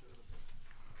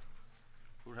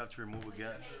 We'll have to remove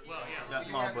again. Well, yeah. Yeah,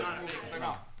 you no, guys but- not a vacancy.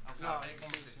 no. It's No. not a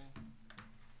vacancy.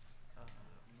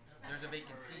 There's a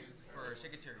vacancy for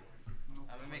secretary.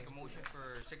 I will make a motion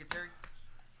for secretary.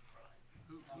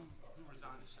 Who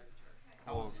resigned as secretary?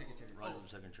 I was the secretary. Roger's the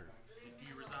secretary. Do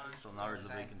you resign? So now there's a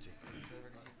Resign. vacancy.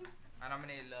 I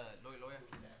nominate Lloyd Loya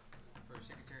for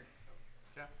secretary.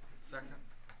 Okay. Second?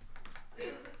 We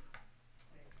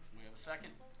have a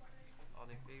second. All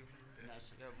in favor? No,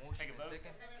 so You have a motion take a and a vote.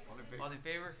 second? All in favor? All in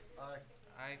favor? Aye.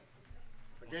 Aye.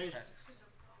 Against? Passes.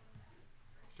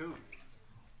 2.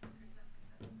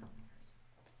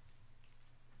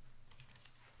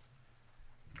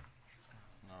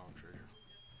 No, treasurer.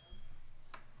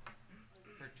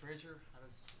 For treasurer, how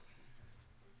does?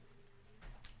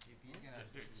 If he's gonna.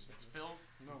 It's filled.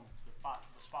 No.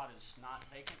 The spot is not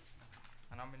vacant.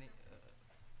 I nominate,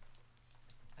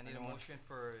 I need a Anyone? motion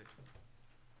for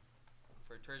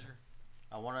treasurer.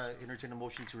 I want to entertain a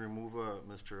motion to remove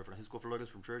Mr. Francisco Flores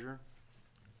from treasurer.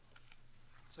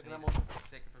 Second that Need a motion.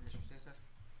 Second for Mr. Cesar.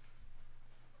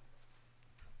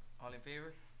 All in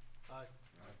favor? Aye.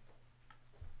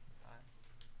 Aye.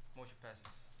 Motion passes.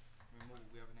 Remove,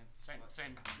 we have an empty Same,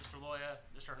 spot. Mr. Loya,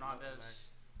 Mr. Hernandez, Relax.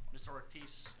 Mr.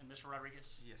 Ortiz, and Mr.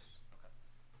 Rodriguez. Yes. Okay.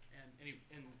 And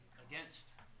against?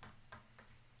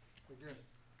 Against.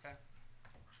 Okay.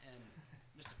 And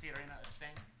Mr. Tiarena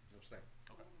abstain? Abstain.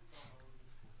 Okay.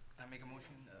 I make a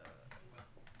motion,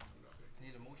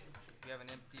 need a motion. We have an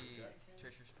empty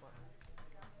treasurer spot.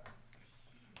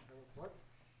 What?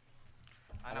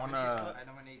 I wanna- I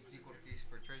nominate Zico Ortiz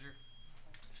for treasurer.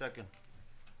 Second.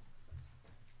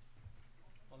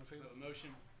 All in We favor? have a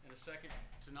motion and a second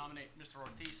to nominate Mr.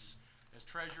 Ortiz as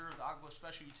treasurer of the Agua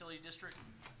Special Utility District.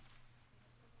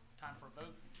 Time for a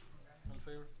vote. All in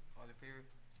favor? All in favor?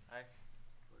 Aye.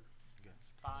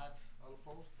 5. All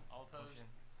opposed? All opposed? Motion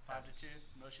 5 to passes.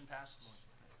 2. Motion passes. Okay.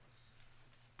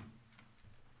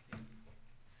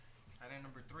 Item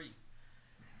number 3,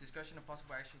 discussion of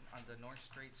possible action on the North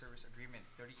Strait Service Agreement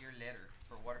 30-year letter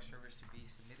for water service to be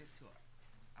submitted to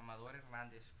Amador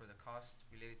Hernandez for the costs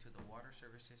related to the water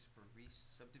services for Reese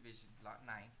subdivision, Lot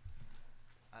 9.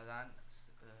 Adan,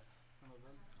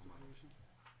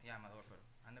 yeah, Amador, pero,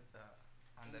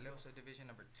 Andaleo subdivision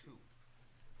number 2.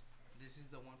 This is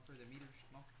the one for the meters,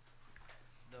 no?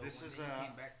 The This one is, that you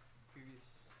came back previous.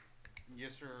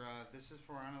 Yes, sir. This is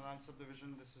for Anadan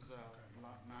subdivision. This is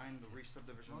lot 9, the Reach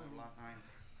subdivision of lot 9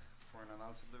 for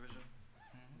Anadan subdivision.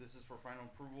 This is for final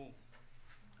approval.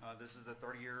 This is the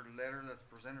 30-year letter that's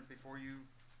presented before you.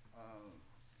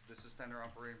 This is standard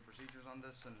operating procedures on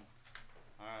this, and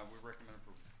we recommend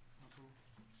approval.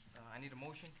 I need a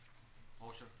motion.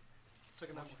 Motion.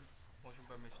 Second that Motion. motion. Motion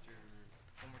by Mr.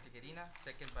 Homer Tequerina,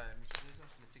 second by Mr. Cesar.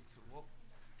 Let's take to a vote.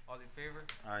 All in favor?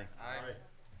 Aye. Aye.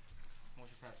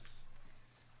 Motion passes.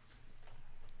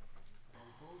 All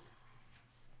opposed?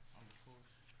 On the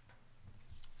opposed.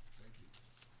 Thank you.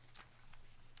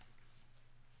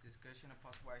 Discussion of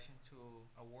possible action to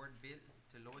award bid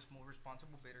to lowest most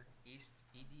responsible bidder, East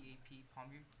EDAP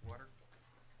Palmview Water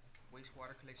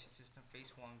Wastewater Collection System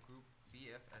Phase 1 Group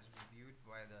BF as reviewed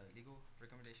by the legal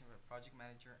recommendation of the project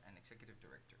manager and executive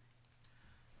director.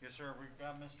 Yes, sir. We've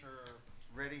got Mr.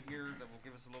 Reddy here that will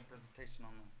give us a little presentation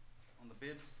on the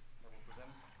bids that were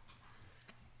presented.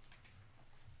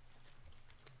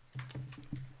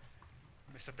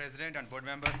 Mr. President and board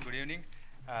members, good evening.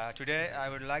 Today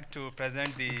I would like to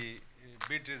present the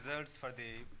bid results for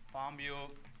the Palmview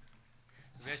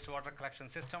Wastewater Collection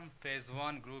System Phase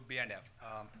 1 Group B and F.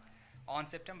 On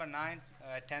September 9th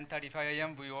at 10:35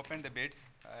 a.m. we opened the bids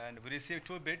and we received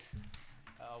 2 bids.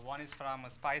 One is from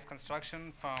Spice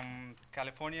Construction from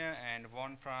California and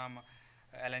one from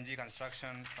LNG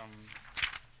Construction from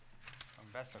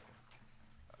Weslaco.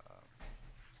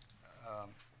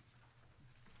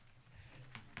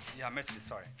 Yeah, Mercedes,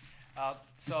 sorry.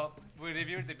 So we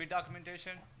reviewed the bid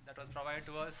documentation that was provided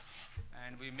to us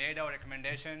and we made our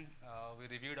recommendation. We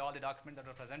reviewed all the documents that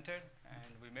were presented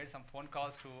and we made some phone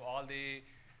calls to all the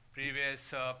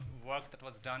previous work that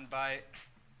was done by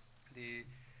the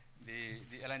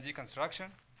LNG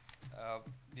construction.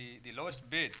 The lowest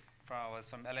bid was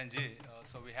from LNG,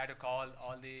 so we had to call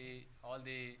all the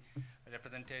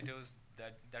representatives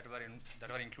that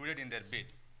were included in their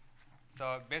bid.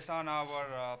 So based on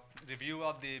our review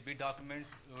of the bid documents,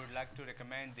 we would like to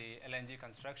recommend the LNG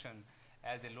construction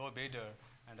as a low bidder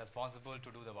and responsible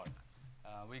to do the work.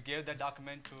 We gave that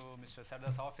document to Mr.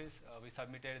 Sarda's office. We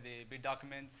submitted the bid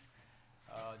documents,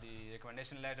 the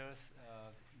recommendation letters,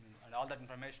 and all that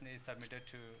information is submitted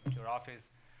to your office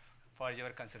for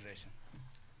your consideration.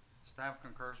 Staff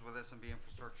concurs with S&B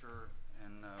Infrastructure,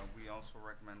 and we also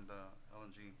recommend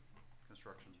LNG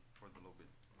construction for the low bid.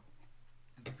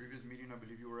 In the previous meeting, I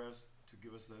believe you were asked to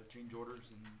give us change orders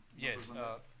and yes,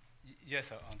 yes,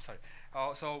 sir. I'm sorry.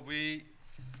 So we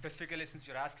specifically, since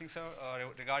you're asking, sir,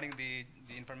 regarding the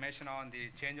information on the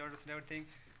change orders and everything,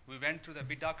 we went through the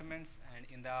bid documents, and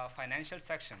in the financial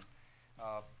section,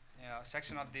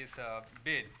 section of this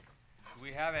bid,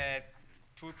 we have a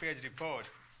 2-page report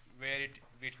where it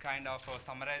kind of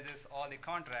summarizes all the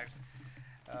contracts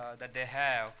that they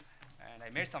have, and I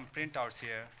made some printouts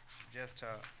here. Just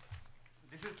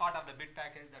this is part of the bid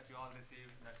package that you all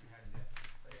received that we had there.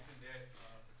 So it's in there.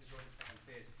 This is the second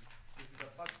page. This is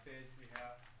the first page we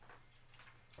have.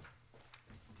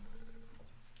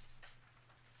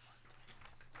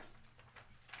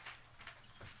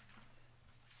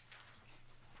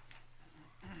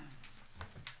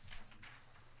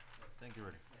 Thank you,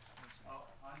 Reddy.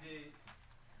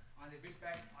 On the bid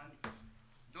pack,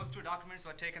 those 2 documents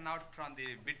were taken out from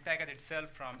the bid packet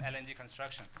itself from LNG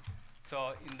construction.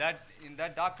 So in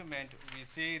that document, we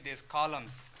see these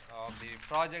columns of the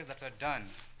projects that were done.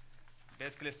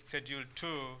 Basically, Schedule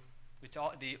 2, which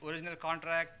are the original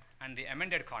contract and the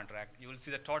amended contract. You will see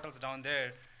the totals down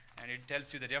there, and it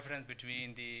tells you the difference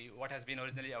between what has been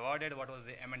originally awarded, what was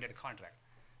the amended contract.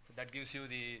 So that gives you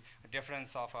the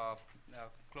difference of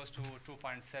close to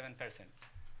 2.7%.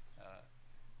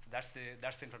 So that's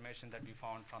the information that we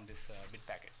found from this bid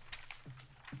package.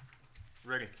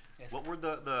 Ready. Yes. What were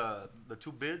the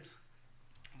 2 bids?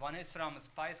 One is from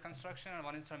Spice Construction and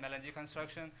one is from LNG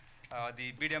Construction.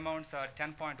 The bid amounts are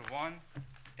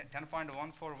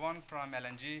 10.141 from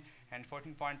LNG and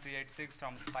 14.386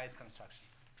 from Spice Construction.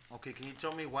 Okay, can you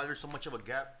tell me why there's so much of a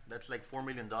gap? That's like $4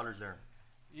 million there.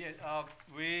 Yeah,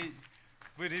 we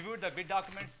reviewed the bid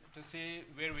documents to see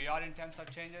where we are in terms of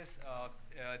changes.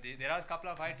 There are a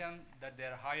couple of items that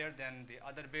they're higher than the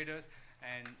other bidders,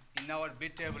 and in our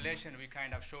bid tabulation, we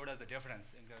kind of showed us the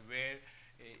difference in where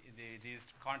these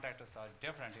contractors are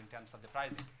different in terms of the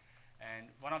pricing. And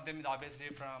one of them is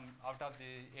obviously from out of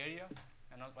the area,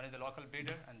 and one is the local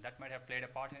bidder, and that might have played a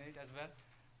part in it as well.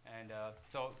 And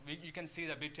so you can see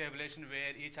the bid tabulation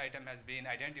where each item has been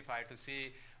identified to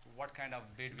see what kind of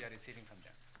bid we are receiving from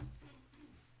them.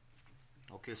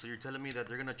 Okay, so you're telling me that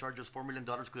they're going to charge us $4 million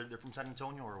because they're from San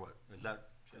Antonio, or what? Is that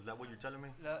what you're telling me?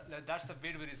 That's the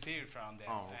bid we received from them,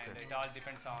 oh, okay. And it all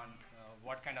depends on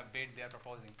what kind of bid they are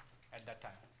proposing at that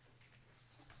time.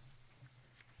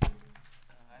 I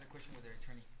had a question with their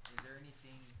attorney. Is there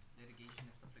anything, litigation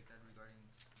and stuff like that regarding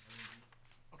LNG?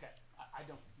 Okay, I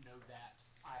don't know that.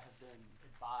 I have been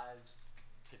advised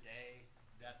today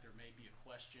that there may be a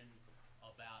question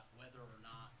about whether or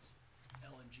not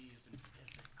LNG is a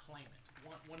claimant.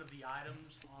 One of the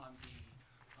items on the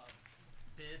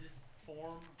bid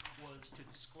form was to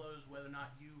disclose whether or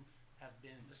not you have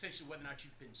been, essentially whether or not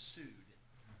you've been sued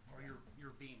or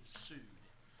you're being sued.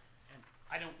 And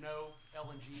I don't know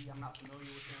L&G, I'm not familiar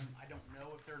with them. I don't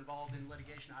know if they're involved in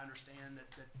litigation. I understand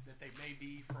that they may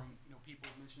be from, people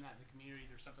who mentioned that in the community.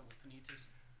 There's something with Panitas.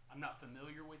 I'm not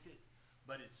familiar with it,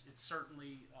 but it's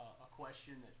certainly a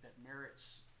question that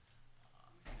merits,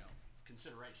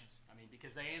 consideration. I mean,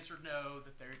 because they answered no,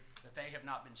 that they have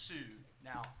not been sued.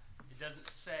 Now, it doesn't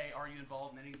say, are you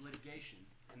involved in any litigation?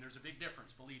 And there's a big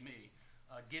difference, believe me.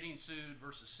 Getting sued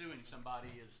versus suing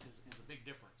somebody is a big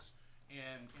difference.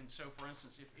 And so, for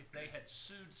instance, if they had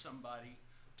sued somebody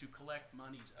to collect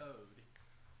monies owed,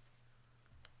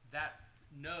 that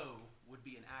no would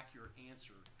be an accurate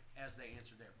answer as they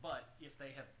answered there. But if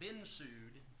they have been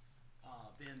sued,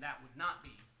 then that would not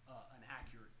be an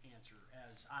accurate answer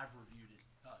as I've reviewed it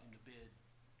in the bid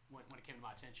when it came to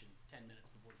my attention 10 minutes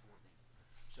before the board meeting.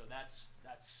 So that's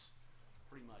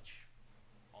pretty much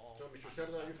all. So, Mr.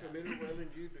 Cerda, are you familiar with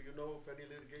L&G? Do you know of any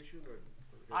litigation or?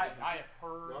 I have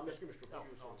heard. No, I'm asking Mr. Julio.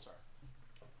 Oh, I'm sorry.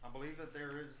 I believe that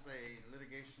there is a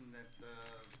litigation that,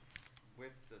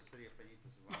 with the city of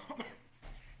Panitas.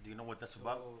 Do you know what that's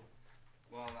about?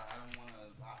 Well, I don't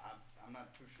wanna, I'm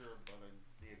not too sure about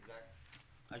the exact.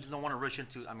 I just don't wanna rush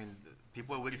into,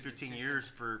 people have waited 15 years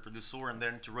for the sewer and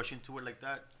then to rush into it like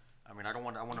that. I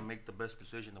wanna make the best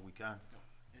decision that we can.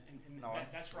 No,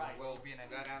 that's right. Will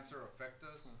that answer affect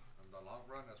us in the long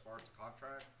run as far as the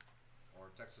contract or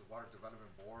Texas Water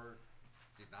Development Board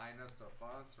denying us the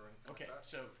funds or anything Okay, like that?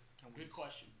 so good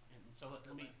question. And so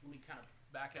let me kind of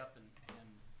back up and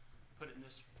put it in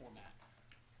this format.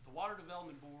 The Water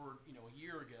Development Board, a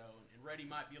year ago, and Reddy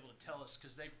might be able to tell us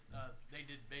because they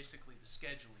did basically the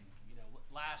scheduling.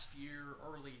 Last year,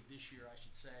 early this year, I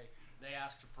should say, they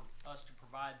asked us to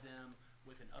provide them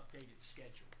with an updated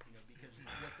schedule. Because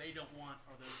what they don't want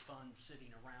are those funds sitting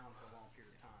around for a long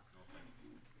period of time.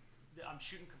 I'm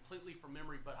shooting completely from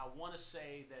memory, but I want to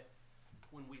say that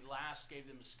when we last gave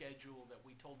them a schedule, that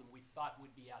we told them we thought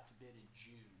would be out to bid in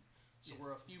June. So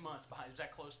we're a few months behind. Is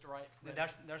that close to right?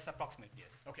 That's approximate,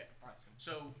 yes. Okay, all right.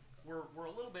 So we're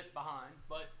a little bit behind,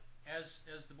 but as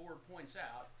the board points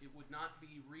out, it would not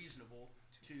be reasonable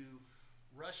to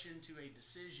rush into a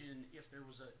decision if there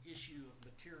was an issue of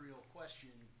material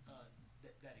question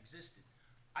that existed.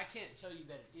 I can't tell you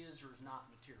that it is or is not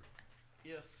material.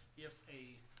 If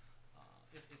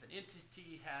an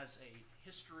entity has a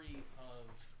history of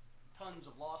tons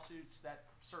of lawsuits, that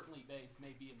certainly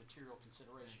may be a material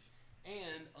consideration.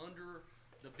 And under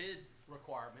the bid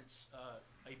requirements,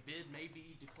 a bid may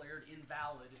be declared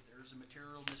invalid if there's a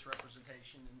material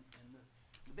misrepresentation in the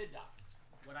bid documents.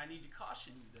 What I need to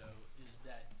caution you, though, is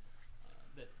that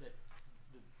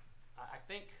I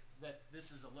think that this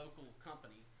is a local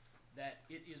company, that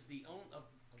it is the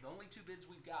only two bids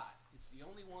we've got. It's the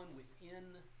only one within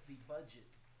the budget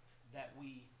that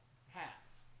we have,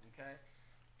 okay?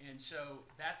 And so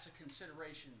that's a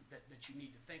consideration that you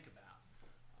need to think about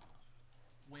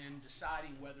when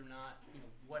deciding whether or not,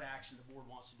 what action the board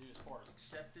wants to do as far as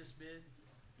accept this bid.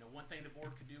 One thing the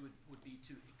board could do would be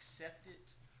to accept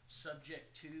it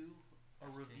subject to a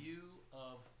review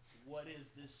of what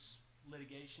is this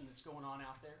litigation that's going on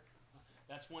out there.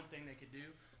 That's one thing they could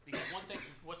do. Because one thing,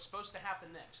 what's supposed to happen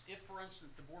next, if, for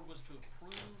instance, the board was to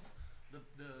approve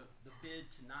the bid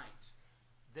tonight,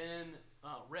 then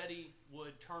Reddy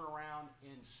would turn around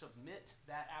and submit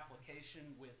that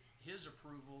application with his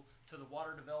approval to the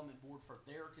Water Development Board for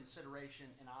their consideration,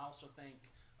 and I also think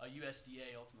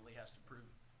USDA ultimately has to approve.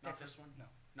 Not this one? No.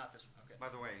 Not this one, okay. By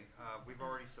the way, we've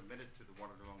already submitted to the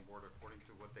Water Development Board according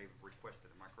to what they've requested,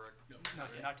 am I correct? No, Not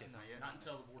yet. Not yet? Not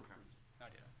until the board approves.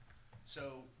 Not yet.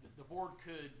 So the board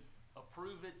could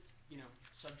approve it,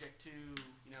 subject to,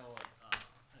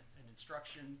 an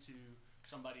instruction to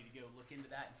somebody to go look into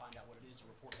that and find out what it is and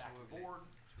report back to the board.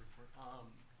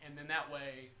 And then that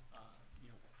way,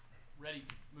 Reddy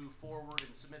move forward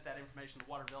and submit that information to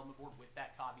the Water Development Board with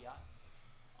that caveat.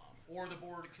 Or the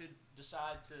board could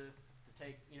decide to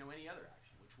take, any other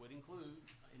action, which would include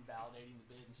invalidating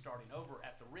the bid and starting over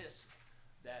at the risk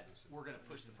that we're gonna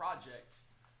push the project,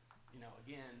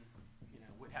 again,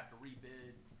 we'd have to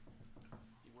rebid.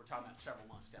 We're talking about several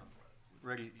months down the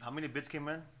road. Reddy, how many bids came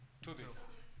in? 2 bids.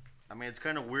 It's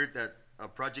kind of weird that a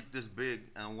project this big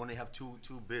and when they have two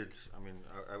bids,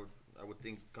 I would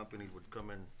think companies would come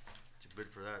in to bid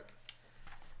for that.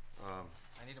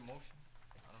 I need a motion.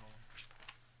 I don't know.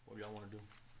 What do y'all want to do?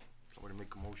 Somebody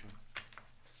make a motion.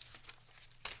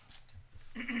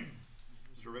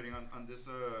 So Reddy, on this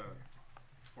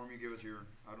form you gave us here,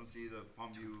 I don't see the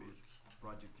Palmview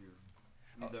project here.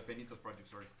 The Penitas project,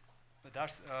 sorry. But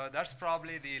that's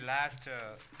probably the last,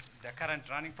 the current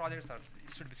running projects, or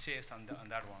it should be says on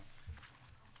that one.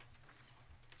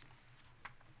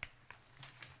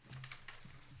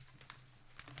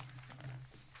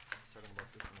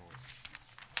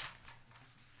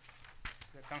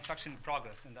 construction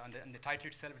progress. In the title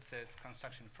itself, it says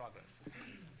construction progress.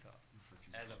 So,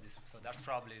 as of this, so that's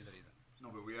probably the reason. No,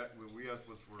 but what we asked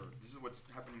was for, this is what's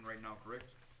happening right now, correct?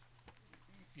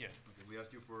 Yes. Okay, we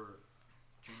asked you for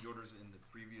change orders in the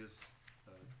previous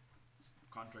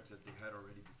contracts that they've had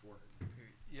already before.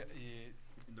 Yeah,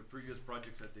 In the previous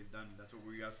projects that they've done, that's what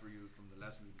we asked for you from the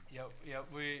last meeting. yeah,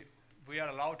 we are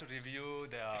allowed to review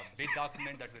the bid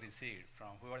document that we received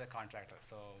from whoever the contractor.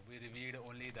 So we reviewed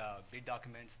only the bid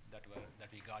documents that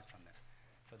we got from them.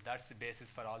 So that's the basis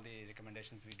for all the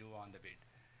recommendations we do on the bid.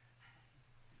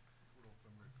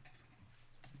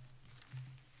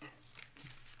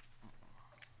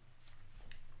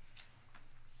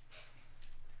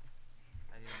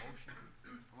 I need a motion.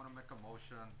 I wanna make a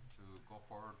motion to go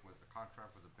forward with the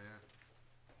contract with the bid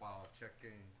while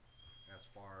checking as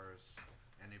far as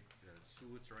any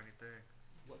suits or anything.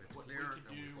 What If it's we clear, could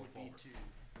then we do go would be forward. to,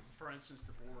 for instance,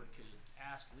 the board could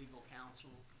ask legal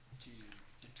counsel to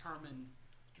determine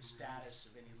the status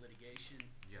of any litigation.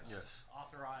 Yes. Yes.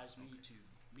 Authorize me to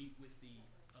meet with the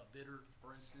bidder,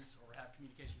 for instance, or have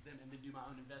communication with them, and then do my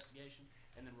own investigation,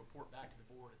 and then report back to the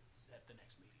board at the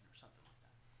next meeting or something like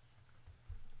that.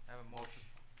 I have a motion.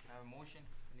 I have a motion.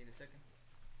 I need a second.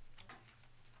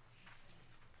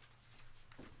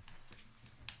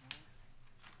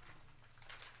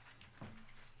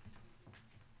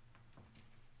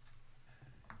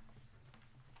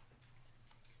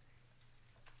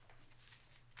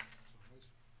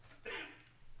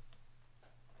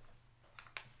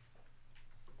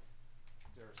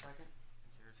 Is there a second?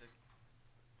 Is there a second?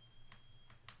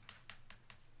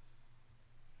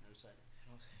 No second.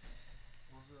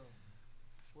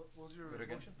 What was your But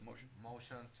again, motion?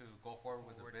 Motion to go forward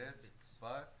with the Forward with bids, bids.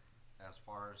 but as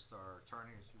far as our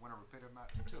attorneys, you wanna repeat it,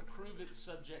 Matt? To approve it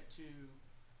subject to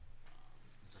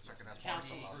The second as far as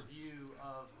council's the- review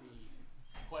of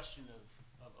the question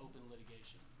of open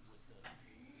litigation with the.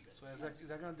 So is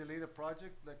that gonna delay the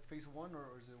project, like phase one,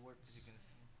 or is it what? Is it gonna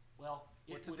stay? Well,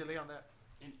 it What's the would- delay on that?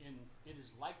 And it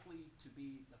is likely to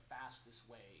be the fastest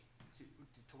way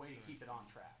to way to keep it on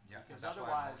track. Yeah, and Because that's why I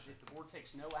otherwise, motioned. if the board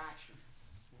takes no action,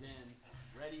 then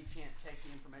Ready can't take the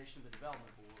information to the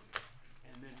development board,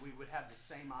 and then we would have the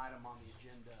same item on the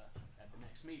agenda at the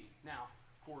next meeting. Now,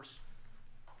 of course,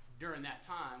 during that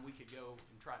time, we could go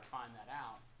and try to find that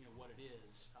out, you know, what it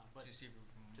is, but. To see if we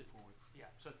can move forward. Yeah,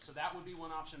 so that would be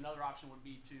one option. Another option would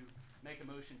be to make a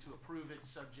motion to approve it,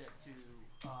 subject to,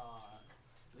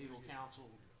 legal counsel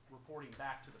reporting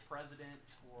back to the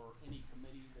president or any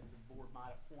committee that the board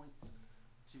might appoint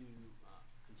to,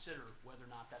 consider whether or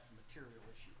not that's a material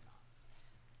issue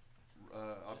or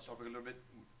not. I'll talk a little bit.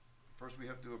 First, we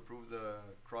have to approve the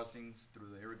crossings through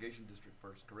the irrigation district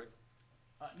first, correct?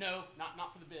 No,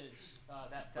 not for the bids,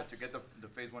 But that's. to get the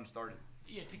phase one started.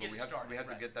 Yeah, to But get it started, we have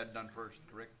to right. get that done first,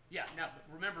 correct? Yeah, now, but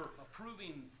remember,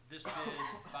 approving this bid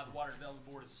by the Water Development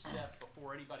Board is a step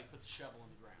before anybody puts a shovel in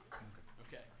the ground.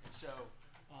 Okay, and so,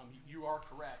 you are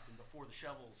correct, and before the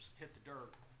shovels hit the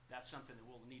dirt, that's something that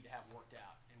we'll need to have worked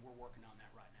out, and we're working on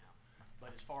that right now.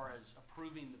 But as far as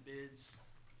approving the bids,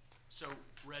 so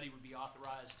Ready would be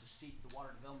authorized to seek the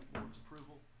Water Development Board's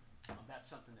approval, that's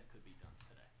something that could be done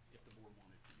today, if the board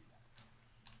wanted to do that.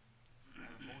 I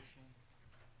have a motion.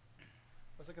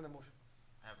 I second the motion.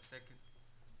 I have a second.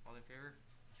 All in favor?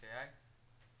 Say aye.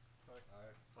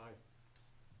 Aye.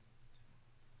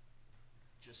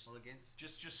 Just, All against?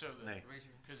 just so that, Nay. Raise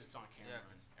your. because it's on camera Yeah,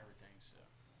 and everything, so.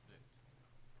 that-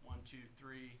 1, 2,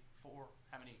 3, 4,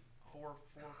 how many? Four?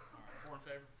 All right, 4 in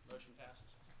favor, motion passes.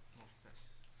 Motion passes.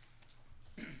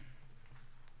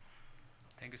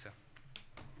 Thank you, sir.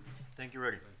 Thank you,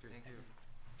 Ready. Thank you.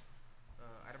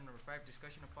 Item number 5,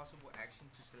 discussion of possible action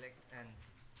to select an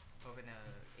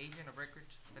agent of record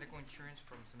medical insurance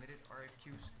from submitted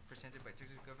RFQs presented by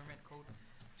Texas Government Code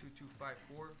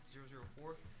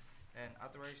 2254004 and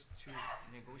authorized to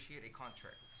negotiate a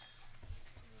contract.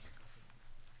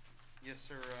 Yes,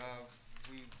 sir,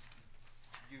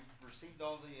 you've received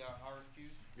all the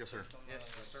RFQs? Yes, sir. based on the- Yes,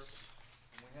 sir.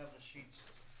 And we have the sheets,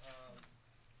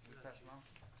 we pass them out?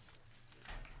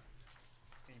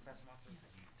 Can you pass them out, please?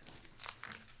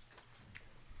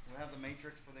 We have the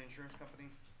matrix for the insurance company,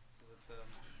 so that,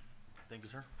 Thank you,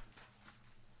 sir.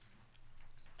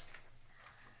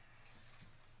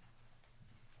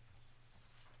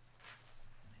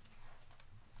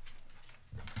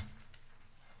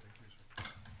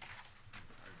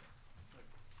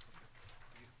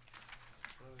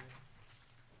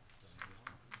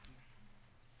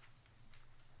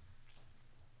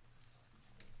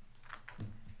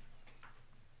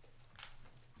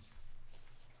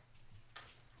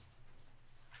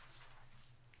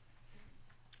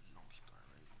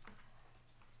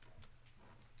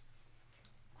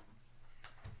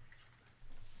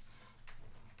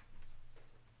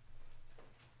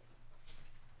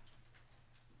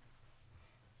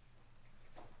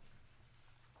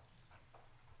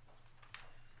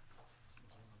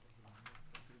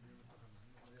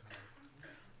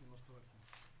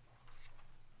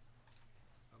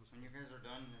 you guys are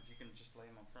done, if you can just lay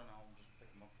them up front, I'll just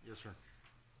pick them up. Yes, sir.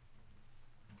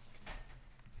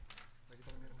 Aquí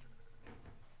también, miren.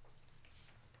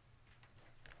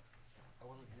 I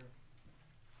wasn't here.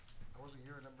 I wasn't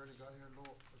here and I barely got here,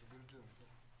 no, I was here too, so.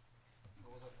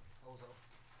 I was out.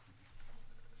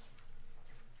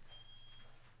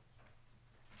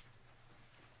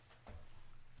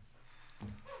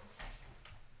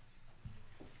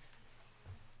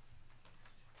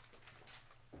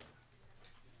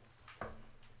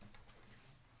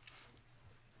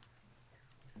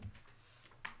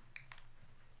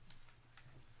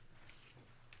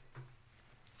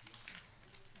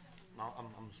 No,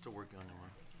 I'm still working on it, man.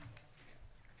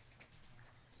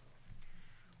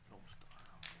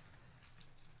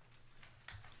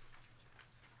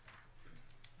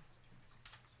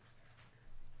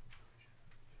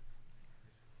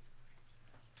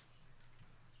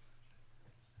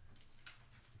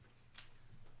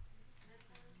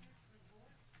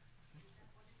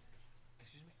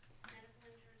 Excuse me?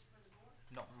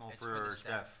 No, No, it's for the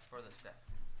staff. For the staff.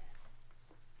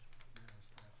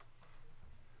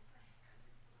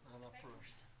 No, not for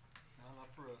us. No, not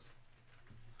for us.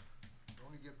 We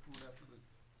only get food after the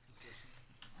session.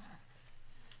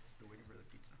 Still waiting for the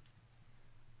pizza.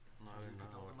 No, Así que no.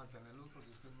 tengo que mantenerlos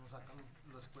porque ustedes no sacan,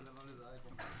 la escuela no les da de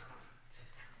comer.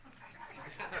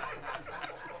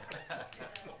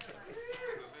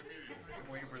 I'm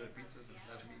waiting for the pizza since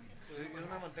last meeting. Yo no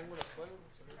me mantengo en la escuela.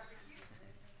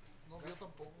 No, yo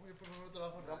tampoco, yo pero no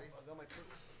trabajo a nadie. I got my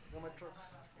trucks. I got my trucks.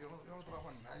 Yo no trabajo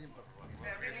a nadie, pero.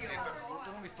 Yo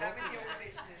tengo mis trucks.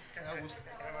 Me da gusto.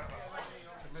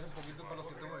 Se me hace un poquito para los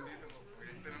que tengo yo.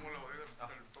 Tenemos la bodega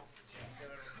hasta el top.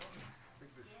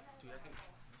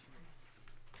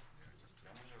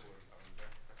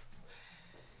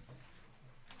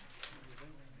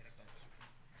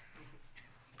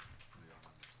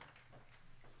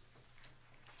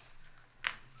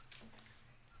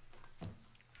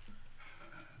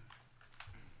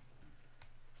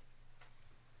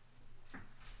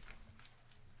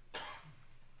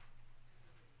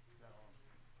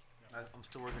 I'm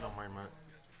still working on mine, man.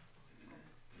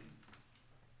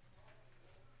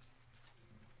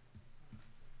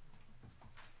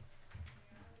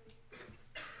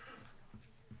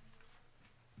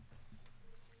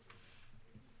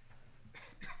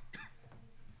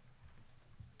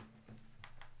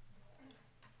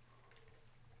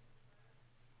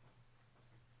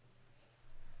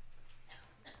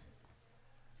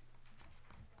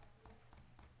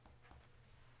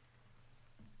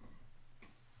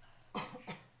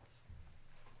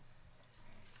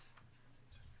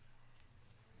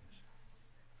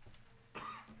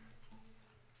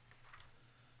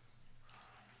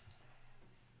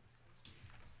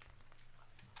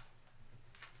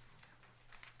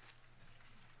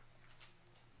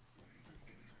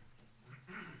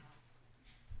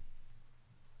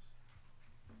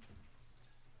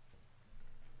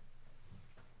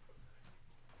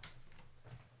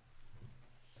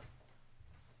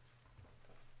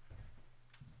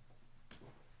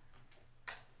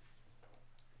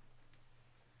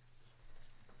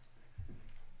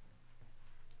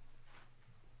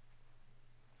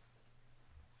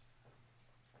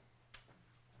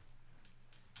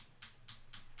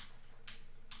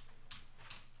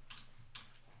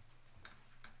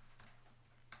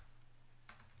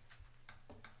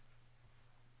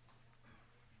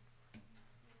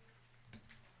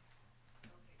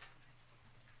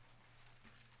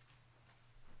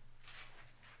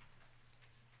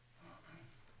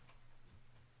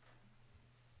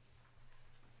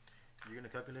 You're gonna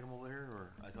calculate them over there,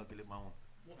 or I calculate my own?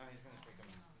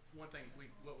 One thing,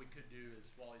 what we could do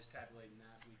is while he's tabulating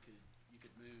that, you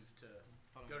could move to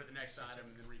go to the next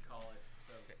item and then recall it.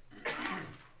 So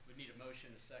we need a motion,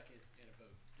 a second, and a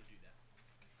vote to do that.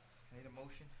 I need a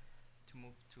motion to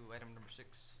move to item number 6.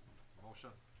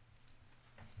 Motion.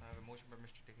 I have a motion by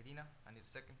Mr. Tejerina. I need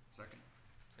a second. Second.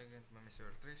 Second by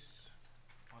Mr. Ortiz.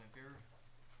 All in favor?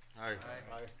 Aye.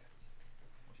 Aye.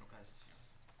 Motion passes.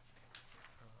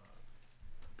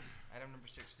 Item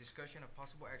number 6, discussion of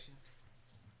possible action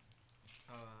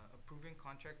approving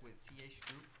contract with CH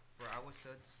Group for Agua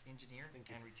Suds engineer and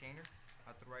retainer,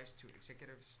 authorized to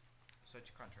executives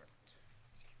such contract.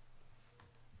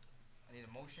 I need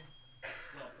a motion.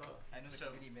 Well, I know the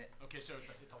committee met. Okay, so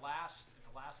at the last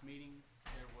meeting,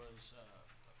 there was,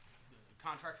 the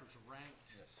contractors were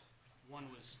ranked. Yes. One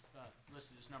was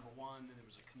listed as number 1, then there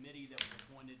was a committee that was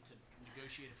appointed to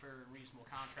negotiate a fair and reasonable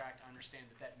contract. I understand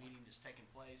that meeting has taken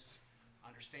place. I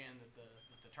understand that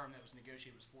the term that was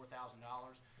negotiated was $4,000.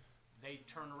 They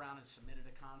turned around and submitted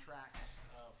a contract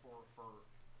for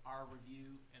our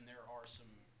review, and there are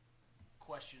some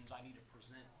questions I need to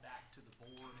present back to the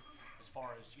board as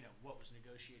far as, you know, what was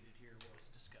negotiated here, what was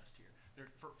discussed here. There,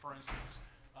 for instance,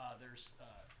 there's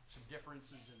some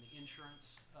differences in the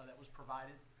insurance that was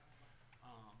provided.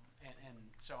 And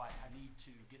so I need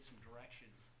to get some direction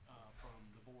from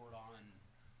the board on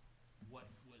what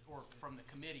was, or from the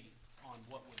committee on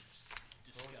what was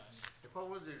discussed. What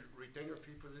was the retainer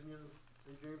fee for the new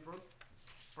engineering firm?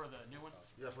 For the new one?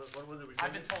 Yeah, what was the retainer?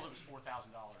 I've been told it was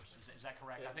 $4,000. Is that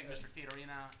correct? I think Mr.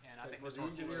 Theodorina and I think For Mr. the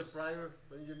engineer Ortiz, prior,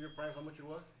 how much it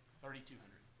was? 3,200.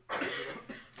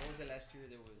 What was the last year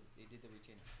they did the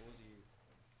retainer? What was the year?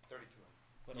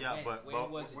 3,200. Yeah,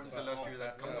 when was it? When's the last year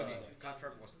that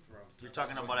contract was from? You're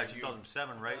talking about like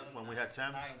 2007, right? When we had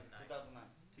Thames? 2009.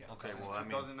 Okay, Since well, I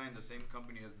mean, 2009, the same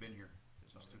company has been here.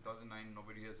 Since 2009,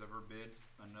 nobody has ever bid,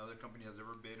 another company has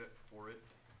ever bid for it.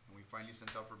 And we finally sent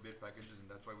out for bid packages, and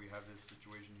that's why we have this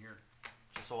situation here.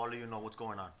 just so all of you know what's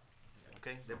going on.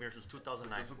 Okay, they've been here since 2009.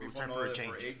 Just so It was people time know for a that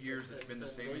change. for 8 years, it's been the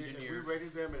same We engineer.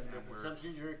 rated them and and we're- some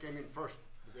engineer came in first,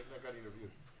 because I got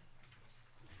interviewed.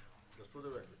 Just for the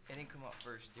record. It didn't come out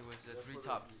first. It was the Just three for the-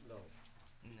 top. No,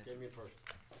 Mm, came in first.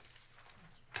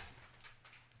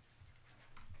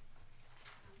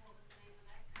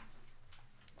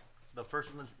 The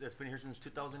first one that's been here since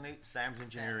 2008, Sam's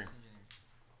Engineering. Sam's Engineering.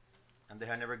 And they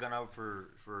had never gone out for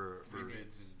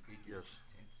Rebids in 8 years.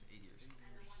 yes, It's 8 years.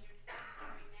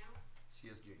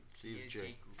 CSJ. CSJ.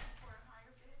 Group.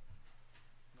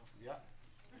 Yeah.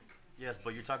 Yes,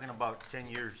 but you're talking about 10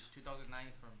 years 2009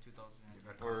 from 2000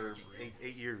 or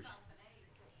 8 years.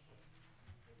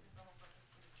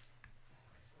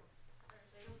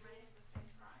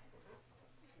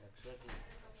 Exactly.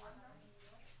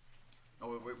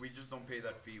 No, we just don't pay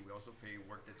that fee. We also pay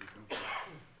work that they do for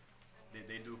us.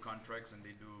 They do contracts and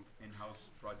they do in-house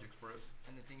projects for us.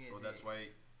 And the thing is, So that's why,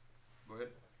 go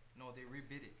ahead. no, they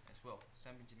rebid it as well.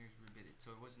 Sam Engineers rebid it, so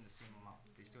it wasn't the same amount.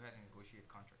 They still had to negotiate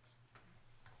contracts.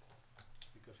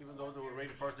 Because even though they were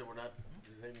rated first, they were not,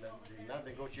 they did not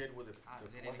negotiate with the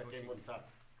they one didn't that came on negotiate.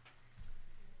 top.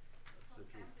 That's the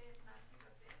truth.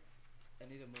 I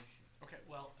need a motion. Okay,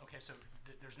 well, okay, so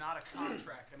there's not a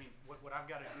contract. I mean, what I've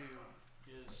gotta do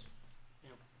is, you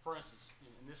know, for instance,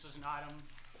 and this is an item,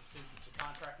 since it's a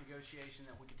contract negotiation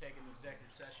that we could take in the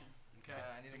executive session, okay?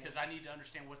 I need a Because I need to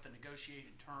understand what the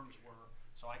negotiated terms were,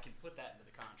 so I can put that into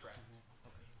the contract.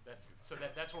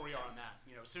 That's where we are on that.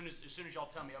 You know, as soon as y'all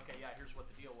tell me, okay, yeah, here's what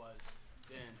the deal was,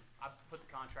 then I put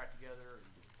the contract together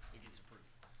and it gets approved.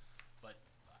 But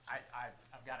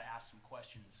I've gotta ask some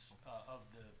questions, of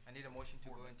the. I need a motion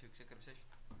to go into executive session.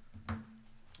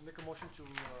 Make a motion to,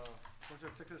 go to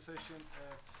executive session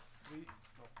at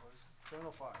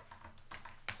 7:05.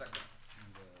 Second.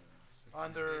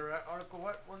 Under Article,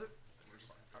 what was it?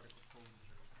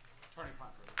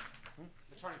 Attorney-client privilege.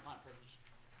 Attorney-client privilege.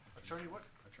 Attorney what?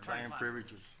 Client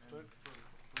privileges.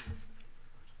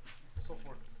 So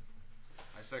forth.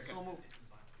 I second. So moved.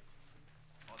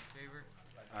 All in favor?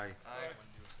 Aye. Aye.